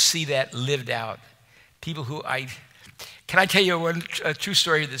to see that lived out. People who can I tell you a true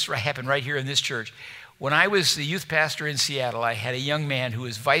story that's happened right here in this church? When I was the youth pastor in Seattle, I had a young man who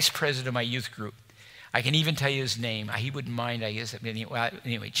was vice president of my youth group. I can even tell you his name. He wouldn't mind, I guess.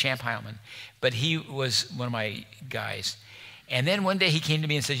 Anyway, Champ Heilman. But he was one of my guys. And then one day he came to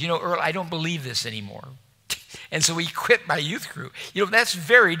me and said, Earl, I don't believe this anymore. And so he quit my youth group. That's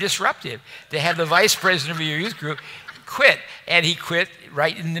very disruptive to have the vice president of your youth group quit. And he quit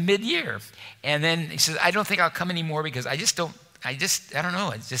right in the mid-year. And then he says, I don't think I'll come anymore because I don't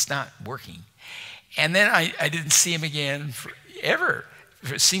know, it's just not working. And then I didn't see him again forever,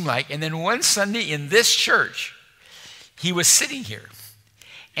 it seemed like. And then one Sunday in this church, he was sitting here,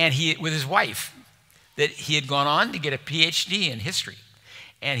 and with his wife, that he had gone on to get a PhD in history.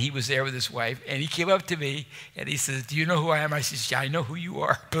 And he was there with his wife, and he came up to me, and he says, do you know who I am? I said, yeah, I know who you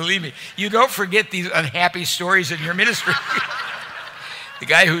are. Believe me, you don't forget these unhappy stories in your ministry. The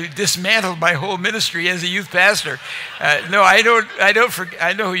guy who dismantled my whole ministry as a youth pastor. No, I don't forget.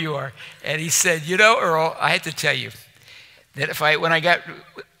 I know who you are. And he said, Earl, I have to tell you that if I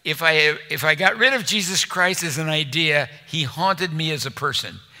got rid of Jesus Christ as an idea, he haunted me as a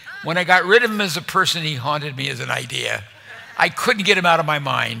person. When I got rid of him as a person, he haunted me as an idea. I couldn't get him out of my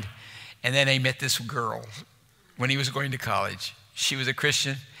mind. And then I met this girl when he was going to college. She was a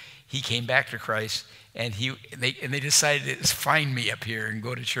Christian. He came back to Christ. And they decided to find me up here and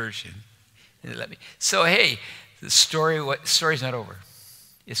go to church, and they let me. So hey, the story's not over.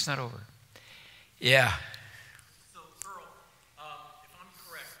 It's not over. Yeah. So Earl, if I'm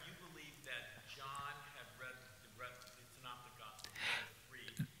correct, you believe that John had read the rest of the Synoptic Gospels,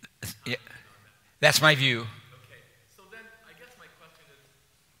 Yeah, that's my view. Okay. So then, I guess my question is,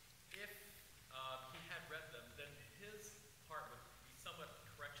 if he had read them, then his part would be somewhat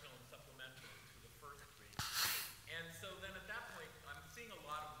correctional and supplemental to the first three. And so then at that point, I'm seeing a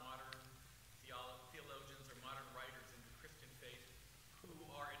lot of modern theologians or modern writers in the Christian faith who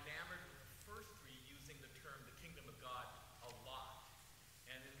are enamored with the first three, using the term the kingdom of God a lot.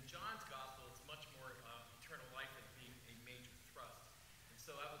 And in John's gospel, it's much more eternal life as being a major thrust. And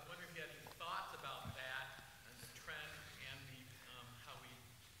so I was wondering if you had any thoughts about that and the trend and the how we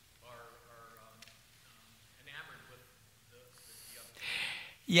are enamored with the other.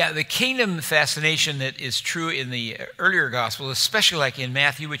 Yeah, the kingdom fascination that is true in the earlier gospel, especially like in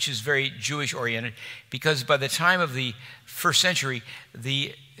Matthew, which is very Jewish-oriented, because by the time of the first century,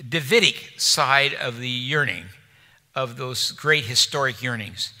 the Davidic side of the yearning, of those great historic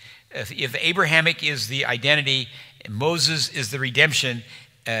yearnings, if Abrahamic is the identity, Moses is the redemption,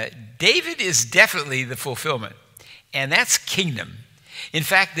 David is definitely the fulfillment, and that's kingdom. In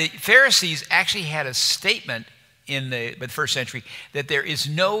fact, the Pharisees actually had a statement in the first century that there is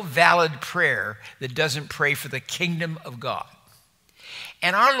no valid prayer that doesn't pray for the kingdom of God.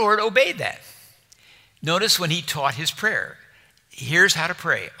 And our Lord obeyed that. Notice when he taught his prayer, here's how to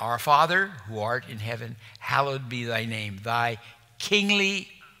pray. Our Father, who art in heaven, hallowed be thy name. Thy kingdom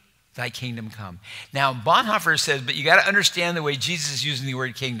come. Now, Bonhoeffer says, but you got to understand the way Jesus is using the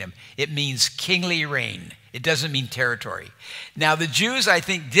word kingdom. It means kingly reign. It doesn't mean territory. Now, the Jews, I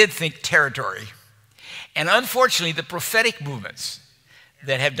think, did think territory. And unfortunately, the prophetic movements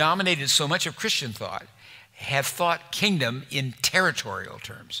that have dominated so much of Christian thought have thought kingdom in territorial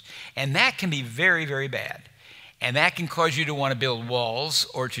terms. And that can be very, very bad. And that can cause you to want to build walls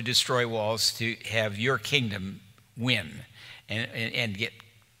or to destroy walls to have your kingdom win and get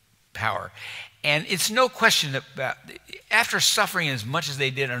power. And it's no question about, after suffering as much as they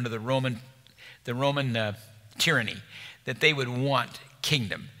did under the Roman tyranny, that they would want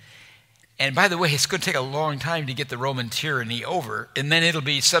kingdom. And by the way, it's going to take a long time to get the Roman tyranny over, and then it'll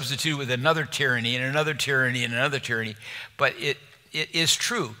be substituted with another tyranny and another tyranny and another tyranny. But it is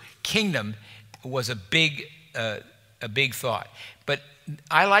true. Kingdom was a big thought. But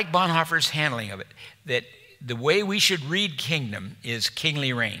I like Bonhoeffer's handling of it, that the way we should read kingdom is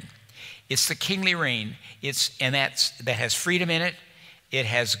kingly reign. It's the kingly reign. That has freedom in it. It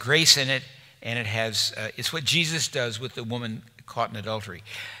has grace in it, and it's what Jesus does with the woman caught in adultery.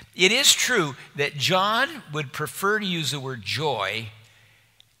 It is true that John would prefer to use the word joy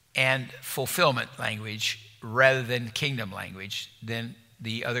and fulfillment language rather than kingdom language. Then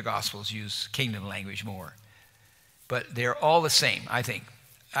the other Gospels use kingdom language more. But they're all the same, I think.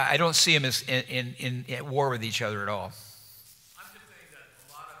 I don't see them as at war with each other at all. I'm just saying that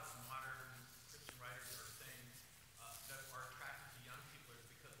a lot of modern Christian writers are saying that are attracted to young people is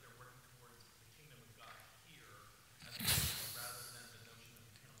because they're working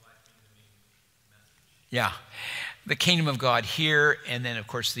Yeah. The kingdom of God here, and then, of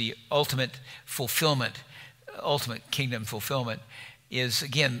course, the ultimate fulfillment, ultimate kingdom fulfillment is,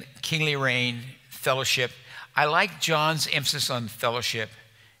 again, kingly reign, fellowship. I like John's emphasis on fellowship.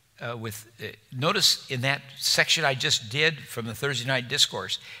 Notice in that section I just did from the Thursday night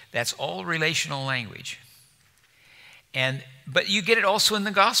discourse, that's all relational language. But you get it also in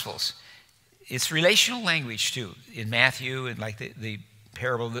the Gospels. It's relational language too. In Matthew, and like the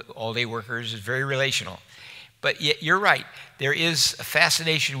parable of the all-day workers is very relational. But yet you're right. There is a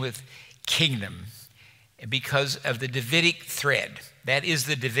fascination with kingdom because of the Davidic thread. That is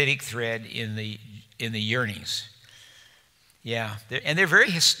the Davidic thread in the yearnings. Yeah, they're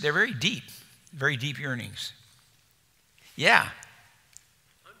very deep yearnings. Yeah.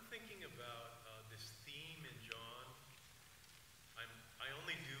 I'm thinking about this theme in John. I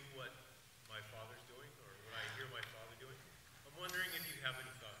only do what my Father's doing, or what I hear my Father doing. I'm wondering if you have any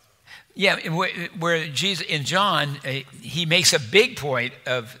thoughts on it. Yeah, where Jesus in John, he makes a big point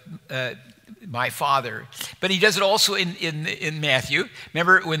of my Father, but he does it also in Matthew.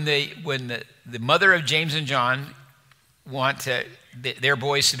 Remember when the mother of James and John want their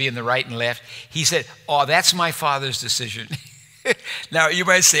boys to be in the right and left, he said, "Oh, that's my Father's decision." Now you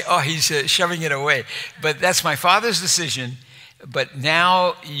might say, "Oh, he's shoving it away," but that's my Father's decision. But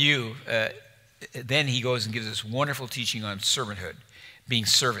now you, then he goes and gives us wonderful teaching on servanthood, being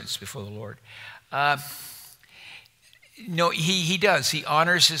servants before the Lord. No, he does. He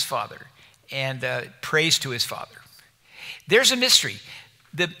honors his Father and prays to his Father. There's a mystery.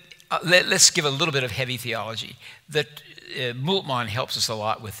 Let's give a little bit of heavy theology. Multmann helps us a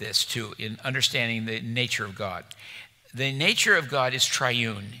lot with this too, in understanding the nature of God. The nature of God is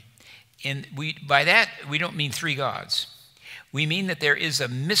triune. And by that, we don't mean three gods. We mean that there is a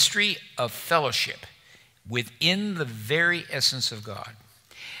mystery of fellowship within the very essence of God.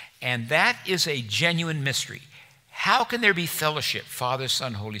 And that is a genuine mystery. How can there be fellowship, Father,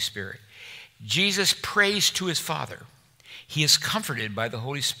 Son, Holy Spirit? Jesus prays to his Father. He is comforted by the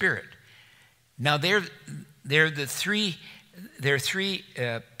Holy Spirit. Now, they're three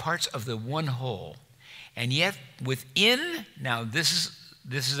parts of the one whole. And yet, within, now this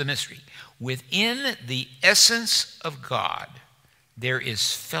is a mystery, within the essence of God, there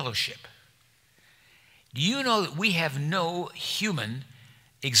is fellowship. Do you know that we have no human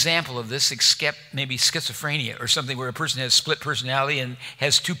example of this except maybe schizophrenia or something where a person has split personality and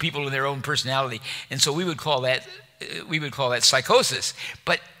has two people in their own personality? And so we would call that psychosis.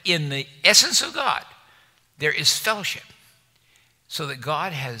 But in the essence of God, there is fellowship. So that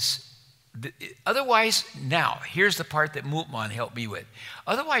God has, otherwise, now, here's the part that Multmann helped me with.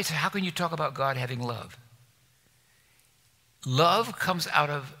 Otherwise, how can you talk about God having love? Love comes out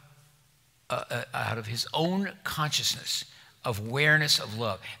of his own consciousness of awareness of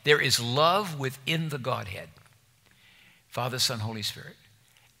love. There is love within the Godhead, Father, Son, Holy Spirit.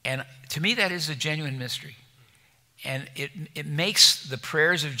 And to me, that is a genuine mystery. And it makes the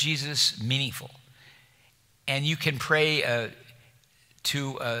prayers of Jesus meaningful. And you can pray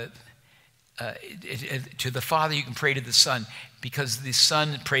to the Father, you can pray to the Son, because the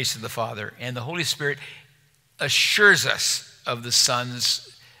Son prays to the Father, and the Holy Spirit assures us of the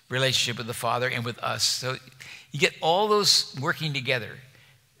Son's relationship with the Father and with us. So you get all those working together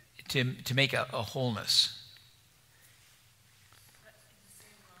to make a wholeness.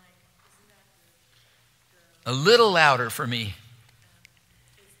 A little louder for me.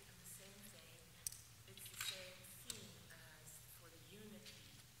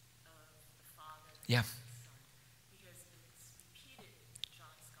 Yeah. Because it's repeated in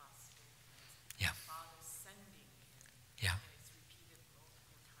John's Gospel as Yeah. the Father sending him. Yeah. And it's repeated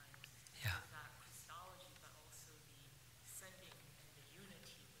multiple times. Yeah. So not Christology, but also the sending and the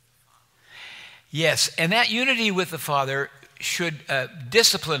unity with the Father. Yes, and that unity with the Father should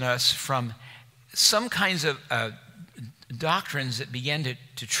discipline us from some kinds of doctrines that begin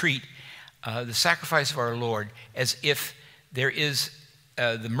to treat the sacrifice of our Lord as if there is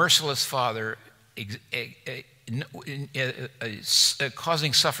the merciless Father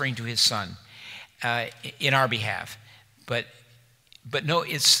causing suffering to his Son in our behalf. But no,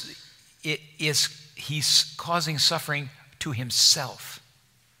 he's causing suffering to himself.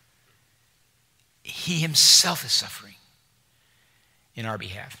 He himself is suffering in our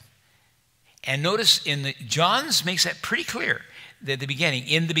behalf. And notice John's makes that pretty clear at the beginning.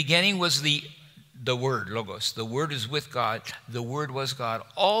 In the beginning was the Word, Logos. The Word is with God. The Word was God.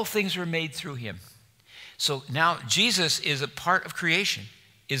 All things were made through him. So now Jesus is a part of creation,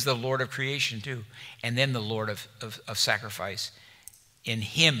 is the Lord of creation too, and then the Lord of sacrifice. In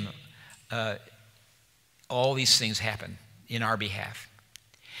him, all these things happen in our behalf.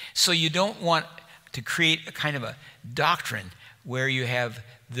 So you don't want to create a kind of a doctrine where you have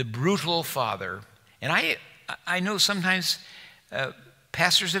the brutal father. And I know sometimes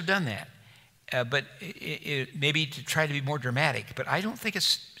pastors have done that, but maybe to try to be more dramatic. But I don't think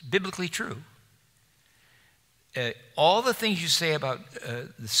it's biblically true. All the things you say about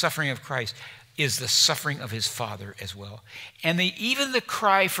the suffering of Christ is the suffering of his Father as well. And even the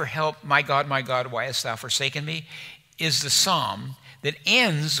cry for help, my God, why hast thou forsaken me, is the psalm that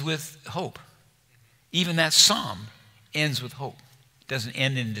ends with hope. Even that psalm ends with hope. It doesn't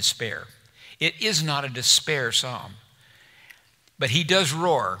end in despair. It is not a despair psalm. But he does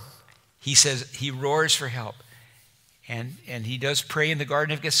roar. He says he roars for help. And he does pray in the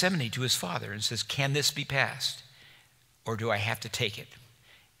Garden of Gethsemane to his Father and says, can this be passed? Or do I have to take it?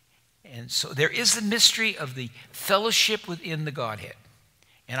 And so there is the mystery of the fellowship within the Godhead.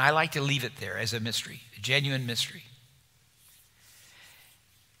 And I like to leave it there as a mystery, a genuine mystery.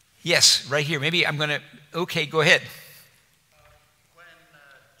 Yes, right here. Maybe I'm going to, okay, go ahead. When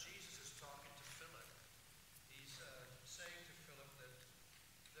Jesus is talking to Philip, he's saying to Philip that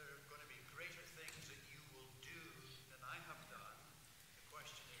there are going to be greater things that you will do than I have done. The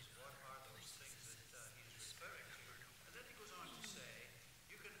question is, what are those things that he's referring to? And then he goes on to say,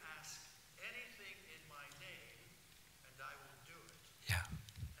 you can ask anything in my name, and I will do it. Yeah.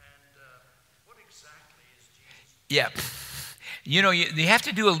 And what exactly is Jesus? Yeah. You know, you have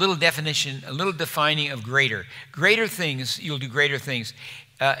to do a little definition, a little defining of greater. Greater things, you'll do greater things.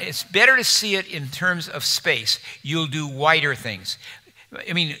 It's better to see it in terms of space. You'll do wider things.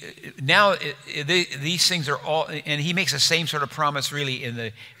 I mean, now these things are all, and he makes the same sort of promise really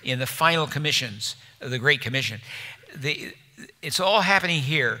in the final commissions, the Great Commission. It's all happening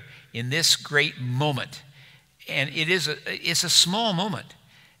here in this great moment. And it's a small moment,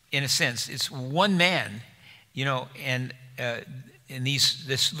 in a sense. It's one man, you know, and in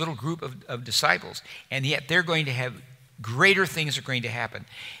this little group of disciples, and yet they're going to have greater things are going to happen.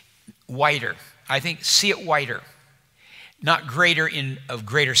 Wider. I think, see it wider. Not greater of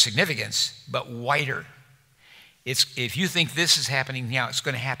greater significance, but wider. If you think this is happening now, it's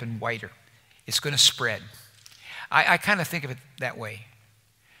going to happen wider. It's going to spread. I kind of think of it that way.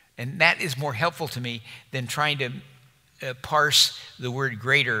 And that is more helpful to me than trying to parse the word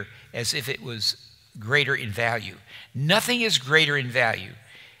greater as if it was greater in value. Nothing is greater in value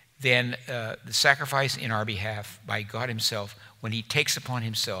than the sacrifice in our behalf by God himself when he takes upon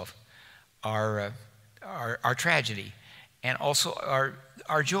himself our tragedy and also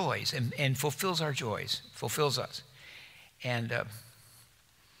our joys and fulfills our joys, fulfills us. And that.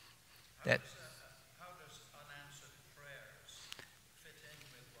 How does unanswered prayers fit in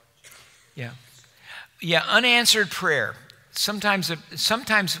with what Jesus said? Yeah, unanswered prayer. Sometimes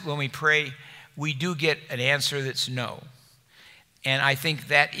when we pray, we do get an answer that's no. And I think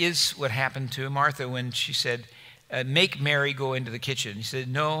that is what happened to Martha when she said, make Mary go into the kitchen. He said,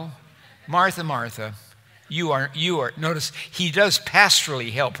 no, Martha, Martha, you are, notice he does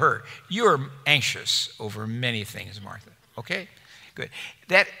pastorally help her. You're anxious over many things, Martha. Okay, good.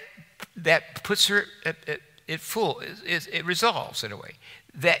 That puts her at full, it resolves in a way.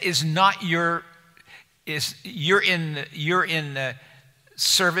 That is not you're in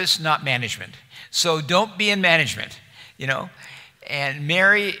service, not management. So don't be in management, you know. And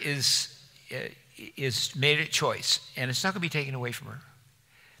Mary is made a choice, and it's not going to be taken away from her.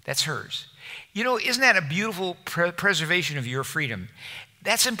 That's hers. You know, isn't that a beautiful preservation of your freedom?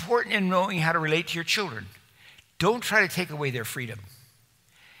 That's important in knowing how to relate to your children. Don't try to take away their freedom.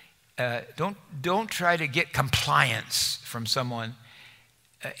 Don't try to get compliance from someone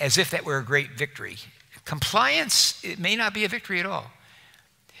as if that were a great victory. Compliance, it may not be a victory at all.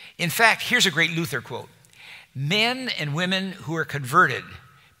 In fact, here's a great Luther quote. Men and women who are converted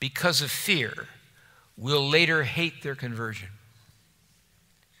because of fear will later hate their conversion.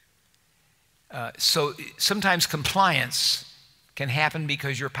 So sometimes compliance can happen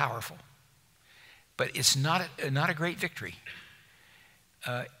because you're powerful. But it's not a great victory.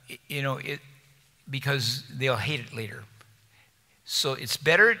 Because they'll hate it later. So it's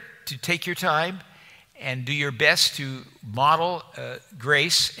better to take your time and do your best to model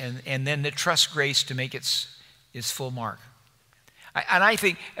grace and then to trust grace to make its full mark. And I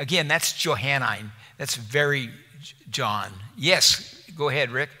think, again, that's Johannine. That's very John. Yes, go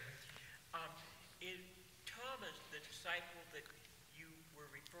ahead, Rick. Is Thomas, the disciple that you were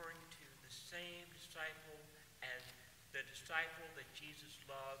referring to, the same disciple as the disciple that Jesus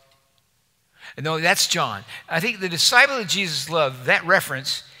loved? No, that's John. I think the disciple that Jesus loved, that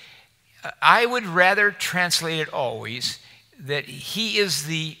reference, I would rather translate it always that he is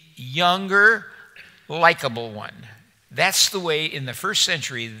the younger, likable one. That's the way in the first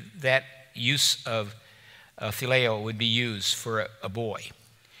century that use of phileo would be used for a boy.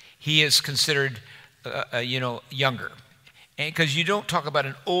 He is considered, younger. Because you don't talk about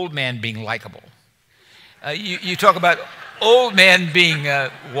an old man being likable. You talk about old men being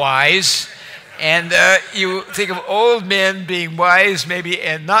wise, and you think of old men being wise maybe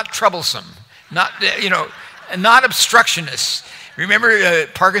and not troublesome, not obstructionists. Remember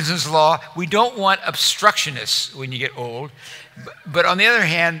Parkinson's law? We don't want obstructionists when you get old. But on the other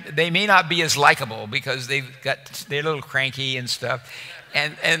hand, they may not be as likable because they're a little cranky and stuff.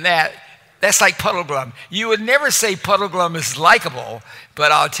 And that's like Puddleglum. You would never say Puddleglum is likable,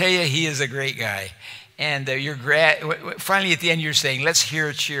 but I'll tell you, he is a great guy. And finally at the end you're saying, let's hear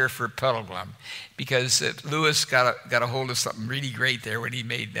a cheer for Puddleglum, because Lewis got a hold of something really great there when he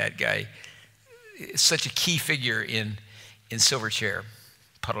made that guy such a key figure in Silverchair,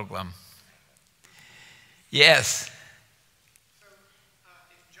 Puddleglum. Yes. So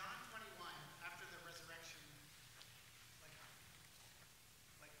in John 21, after the resurrection,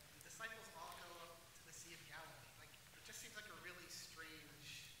 like the disciples all go up to the Sea of Galilee. Like it just seems like a really strange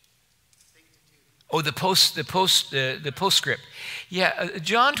thing to do. Oh, the postscript. Yeah,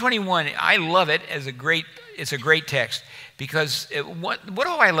 John 21. I love it as it's a great text, because what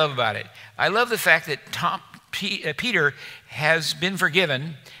do I love about it? I love the fact that Peter has been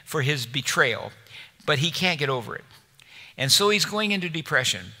forgiven for his betrayal, but he can't get over it. And so he's going into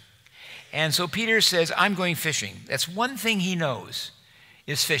depression. And so Peter says, I'm going fishing. That's one thing he knows,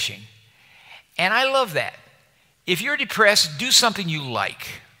 is fishing. And I love that. If you're depressed, do something you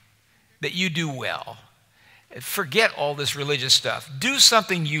like, that you do well. Forget all this religious stuff. Do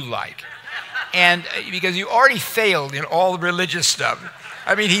something you like. And because you already failed in all the religious stuff.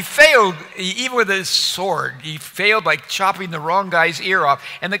 I mean, he failed, even with his sword. He failed by chopping the wrong guy's ear off.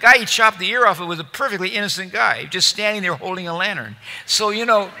 And the guy he chopped the ear off of was a perfectly innocent guy, just standing there holding a lantern. So,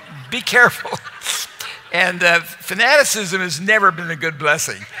 be careful. And fanaticism has never been a good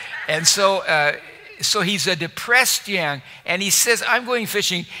blessing. And so he's a depressed young, and he says, I'm going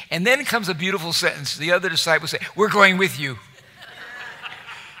fishing. And then comes a beautiful sentence. The other disciples say, we're going with you.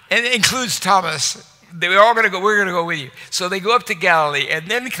 And it includes Thomas. We're going to go with you. So they go up to Galilee, and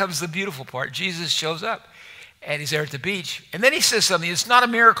then comes the beautiful part. Jesus shows up, and he's there at the beach. And then he says something. It's not a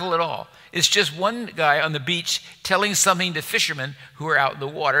miracle at all. It's just one guy on the beach telling something to fishermen who are out in the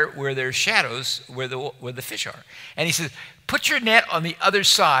water where there's shadows, where the fish are. And he says, put your net on the other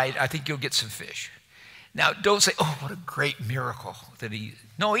side. I think you'll get some fish. Now, don't say, oh, what a great miracle that he...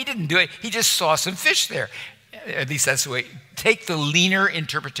 No, he didn't do it. He just saw some fish there. At least that's the way. Take the leaner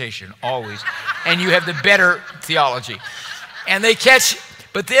interpretation, always. And you have the better theology. And they catch,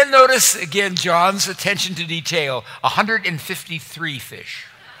 but then notice again John's attention to detail, 153 fish.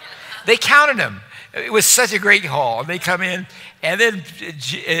 They counted them. It was such a great haul. They come in, and then,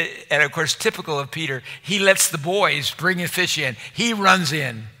 and of course, typical of Peter, he lets the boys bring a fish in. He runs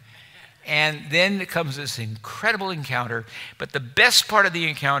in. And then comes this incredible encounter. But the best part of the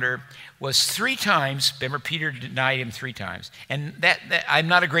encounter was 3 times. Remember, Peter denied him 3 times. And that I'm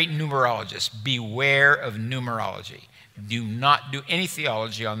not a great numerologist. Beware of numerology. Do not do any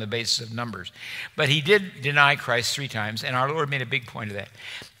theology on the basis of numbers. But he did deny Christ 3 times, and our Lord made a big point of that.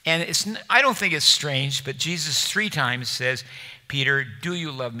 And I don't think it's strange, but Jesus 3 times says, Peter, do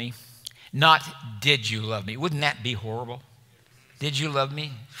you love me? Not, did you love me? Wouldn't that be horrible? Did you love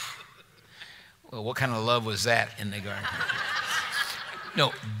me? Well, what kind of love was that in the garden?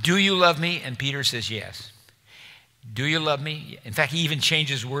 No, do you love me? And Peter says yes. Do you love me? In fact, he even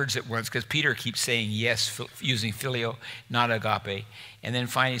changes words at once, because Peter keeps saying yes, using filio, not agape. And then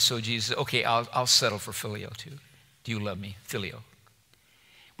finally, so Jesus says, okay, I'll settle for filio too. Do you love me? Filio.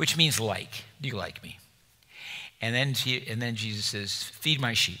 Which means like. Do you like me? And then Jesus says, feed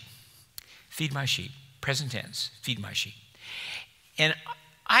my sheep. Feed my sheep. Present tense, feed my sheep. And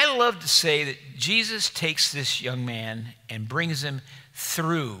I love to say that Jesus takes this young man and brings him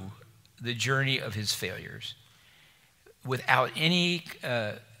through the journey of his failures without any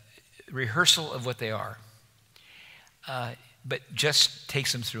rehearsal of what they are, but just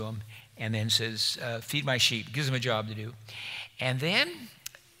takes them through them and then says, feed my sheep, gives them a job to do. And then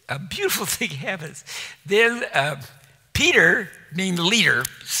a beautiful thing happens. Then Peter, being the leader,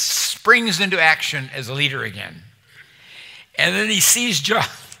 springs into action as a leader again. And then he sees John,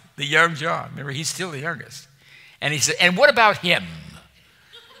 the young John. Remember, he's still the youngest. And he said, and what about him?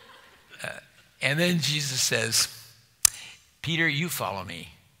 And then Jesus says, Peter, you follow me.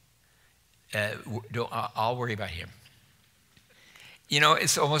 I'll worry about him.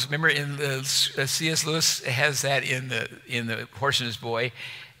 It's almost, remember in the C.S. Lewis has that in the Horse and His Boy.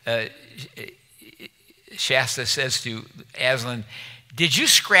 Shasta says to Aslan, did you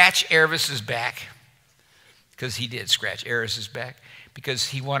scratch Eris's back? Because he did scratch Eris's back, because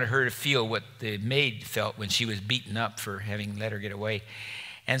he wanted her to feel what the maid felt when she was beaten up for having let her get away.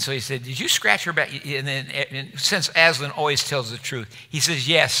 And so he said, did you scratch her back? And since Aslan always tells the truth, he says,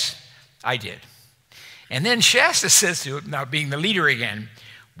 yes, I did. And then Shasta says to him, now being the leader again,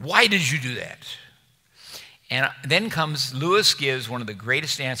 why did you do that? And then comes, Lewis gives one of the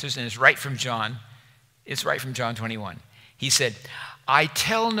greatest answers, and it's right from John. It's right from John 21. He said, I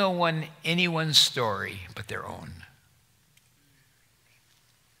tell no one anyone's story but their own.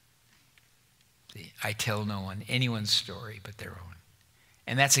 See, I tell no one anyone's story but their own.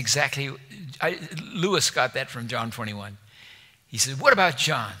 And that's exactly, Lewis got that from John 21. He said, what about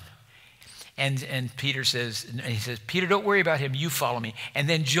John? And Peter says, Peter, don't worry about him, you follow me. And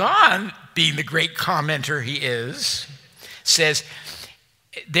then John, being the great commenter he is, says,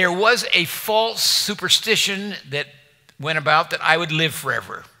 there was a false superstition that went about that I would live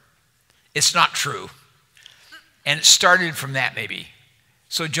forever. It's not true. And it started from that maybe.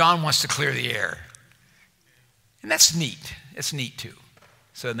 So John wants to clear the air. And that's neat. It's neat too.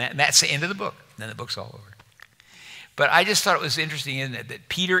 So that's the end of the book. Then the book's all over. But I just thought it was interesting, isn't it, that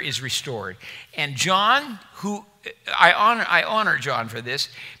Peter is restored. And John, who I honor John for this,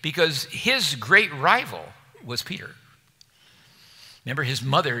 because his great rival was Peter. Remember, his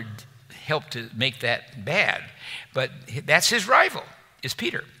mother helped to make that bad. But that's his rival, is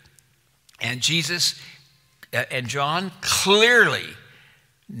Peter. And Jesus and John clearly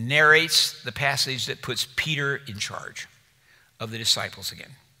narrates the passage that puts Peter in charge of the disciples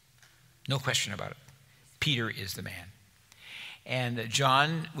again. No question about it. Peter is the man. And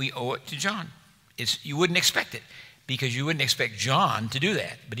John, we owe it to John. You wouldn't expect it, because you wouldn't expect John to do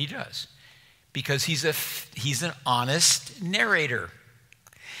that, but he does. Because he's an honest narrator.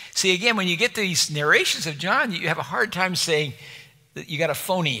 See, again, when you get these narrations of John, you have a hard time saying that you got a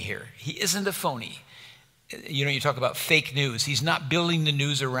phony here. He isn't a phony. You know, you talk about fake news. He's not building the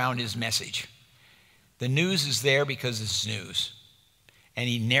news around his message. The news is there because it's news. And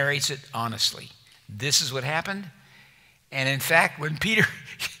he narrates it honestly. This is what happened. And in fact, when Peter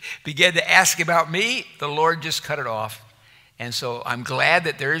began to ask about me, the Lord just cut it off. And so I'm glad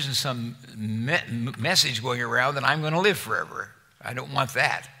that there isn't some message going around that I'm going to live forever. I don't want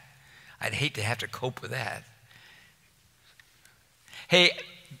that. I'd hate to have to cope with that. Hey,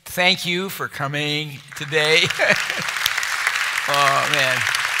 thank you for coming today. Oh, man.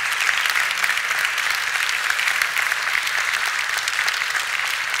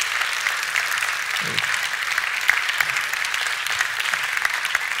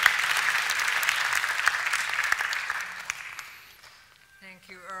 Thank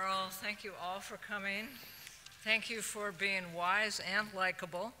you, Earl. Thank you all for coming. Thank you for being wise and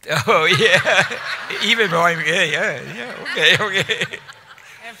likable. Oh, yeah. Even though I'm, yeah, okay.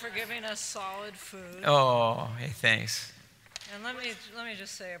 And for giving us solid food. Oh, hey, thanks. And let me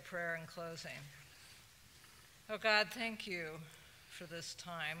just say a prayer in closing. Oh, God, thank you for this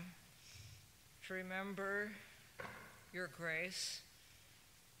time to remember your grace,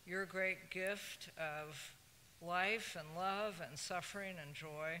 your great gift of life and love and suffering and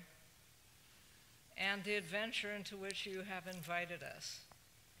joy, and the adventure into which you have invited us.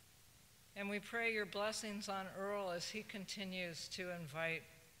 And we pray your blessings on Earl as he continues to invite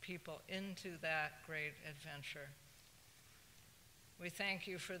people into that great adventure. We thank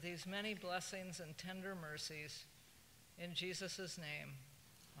you for these many blessings and tender mercies. In Jesus' name,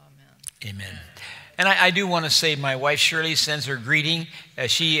 amen. Amen. And I do want to say my wife Shirley sends her greeting.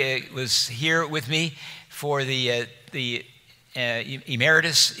 She was here with me for the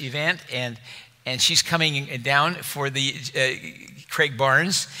emeritus event, and she's coming down for the Craig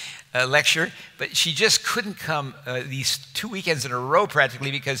Barnes lecture, but she just couldn't come these 2 weekends in a row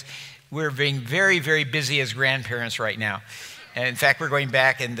practically because we're being very, very busy as grandparents right now. And in fact, we're going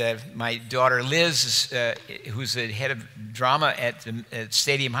back, and my daughter Liz, who's the head of drama at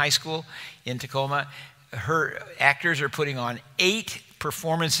Stadium High School in Tacoma, her actors are putting on 8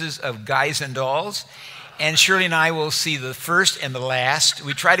 performances of Guys and Dolls. And Shirley and I will see the first and the last.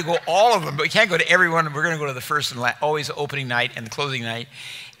 We try to go all of them, but we can't go to every one. We're going to go to the first and last, always the opening night and the closing night.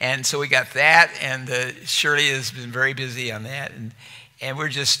 And so we got that, and Shirley has been very busy on that. And we're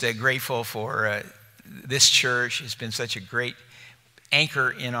just grateful for this church. It's been such a great anchor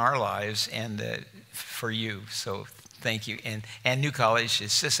in our lives and for you. So thank you. And New College,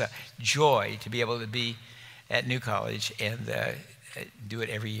 it's just a joy to be able to be at New College and do it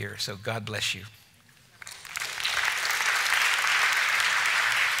every year. So God bless you.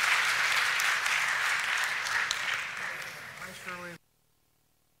 Hi, Shirley.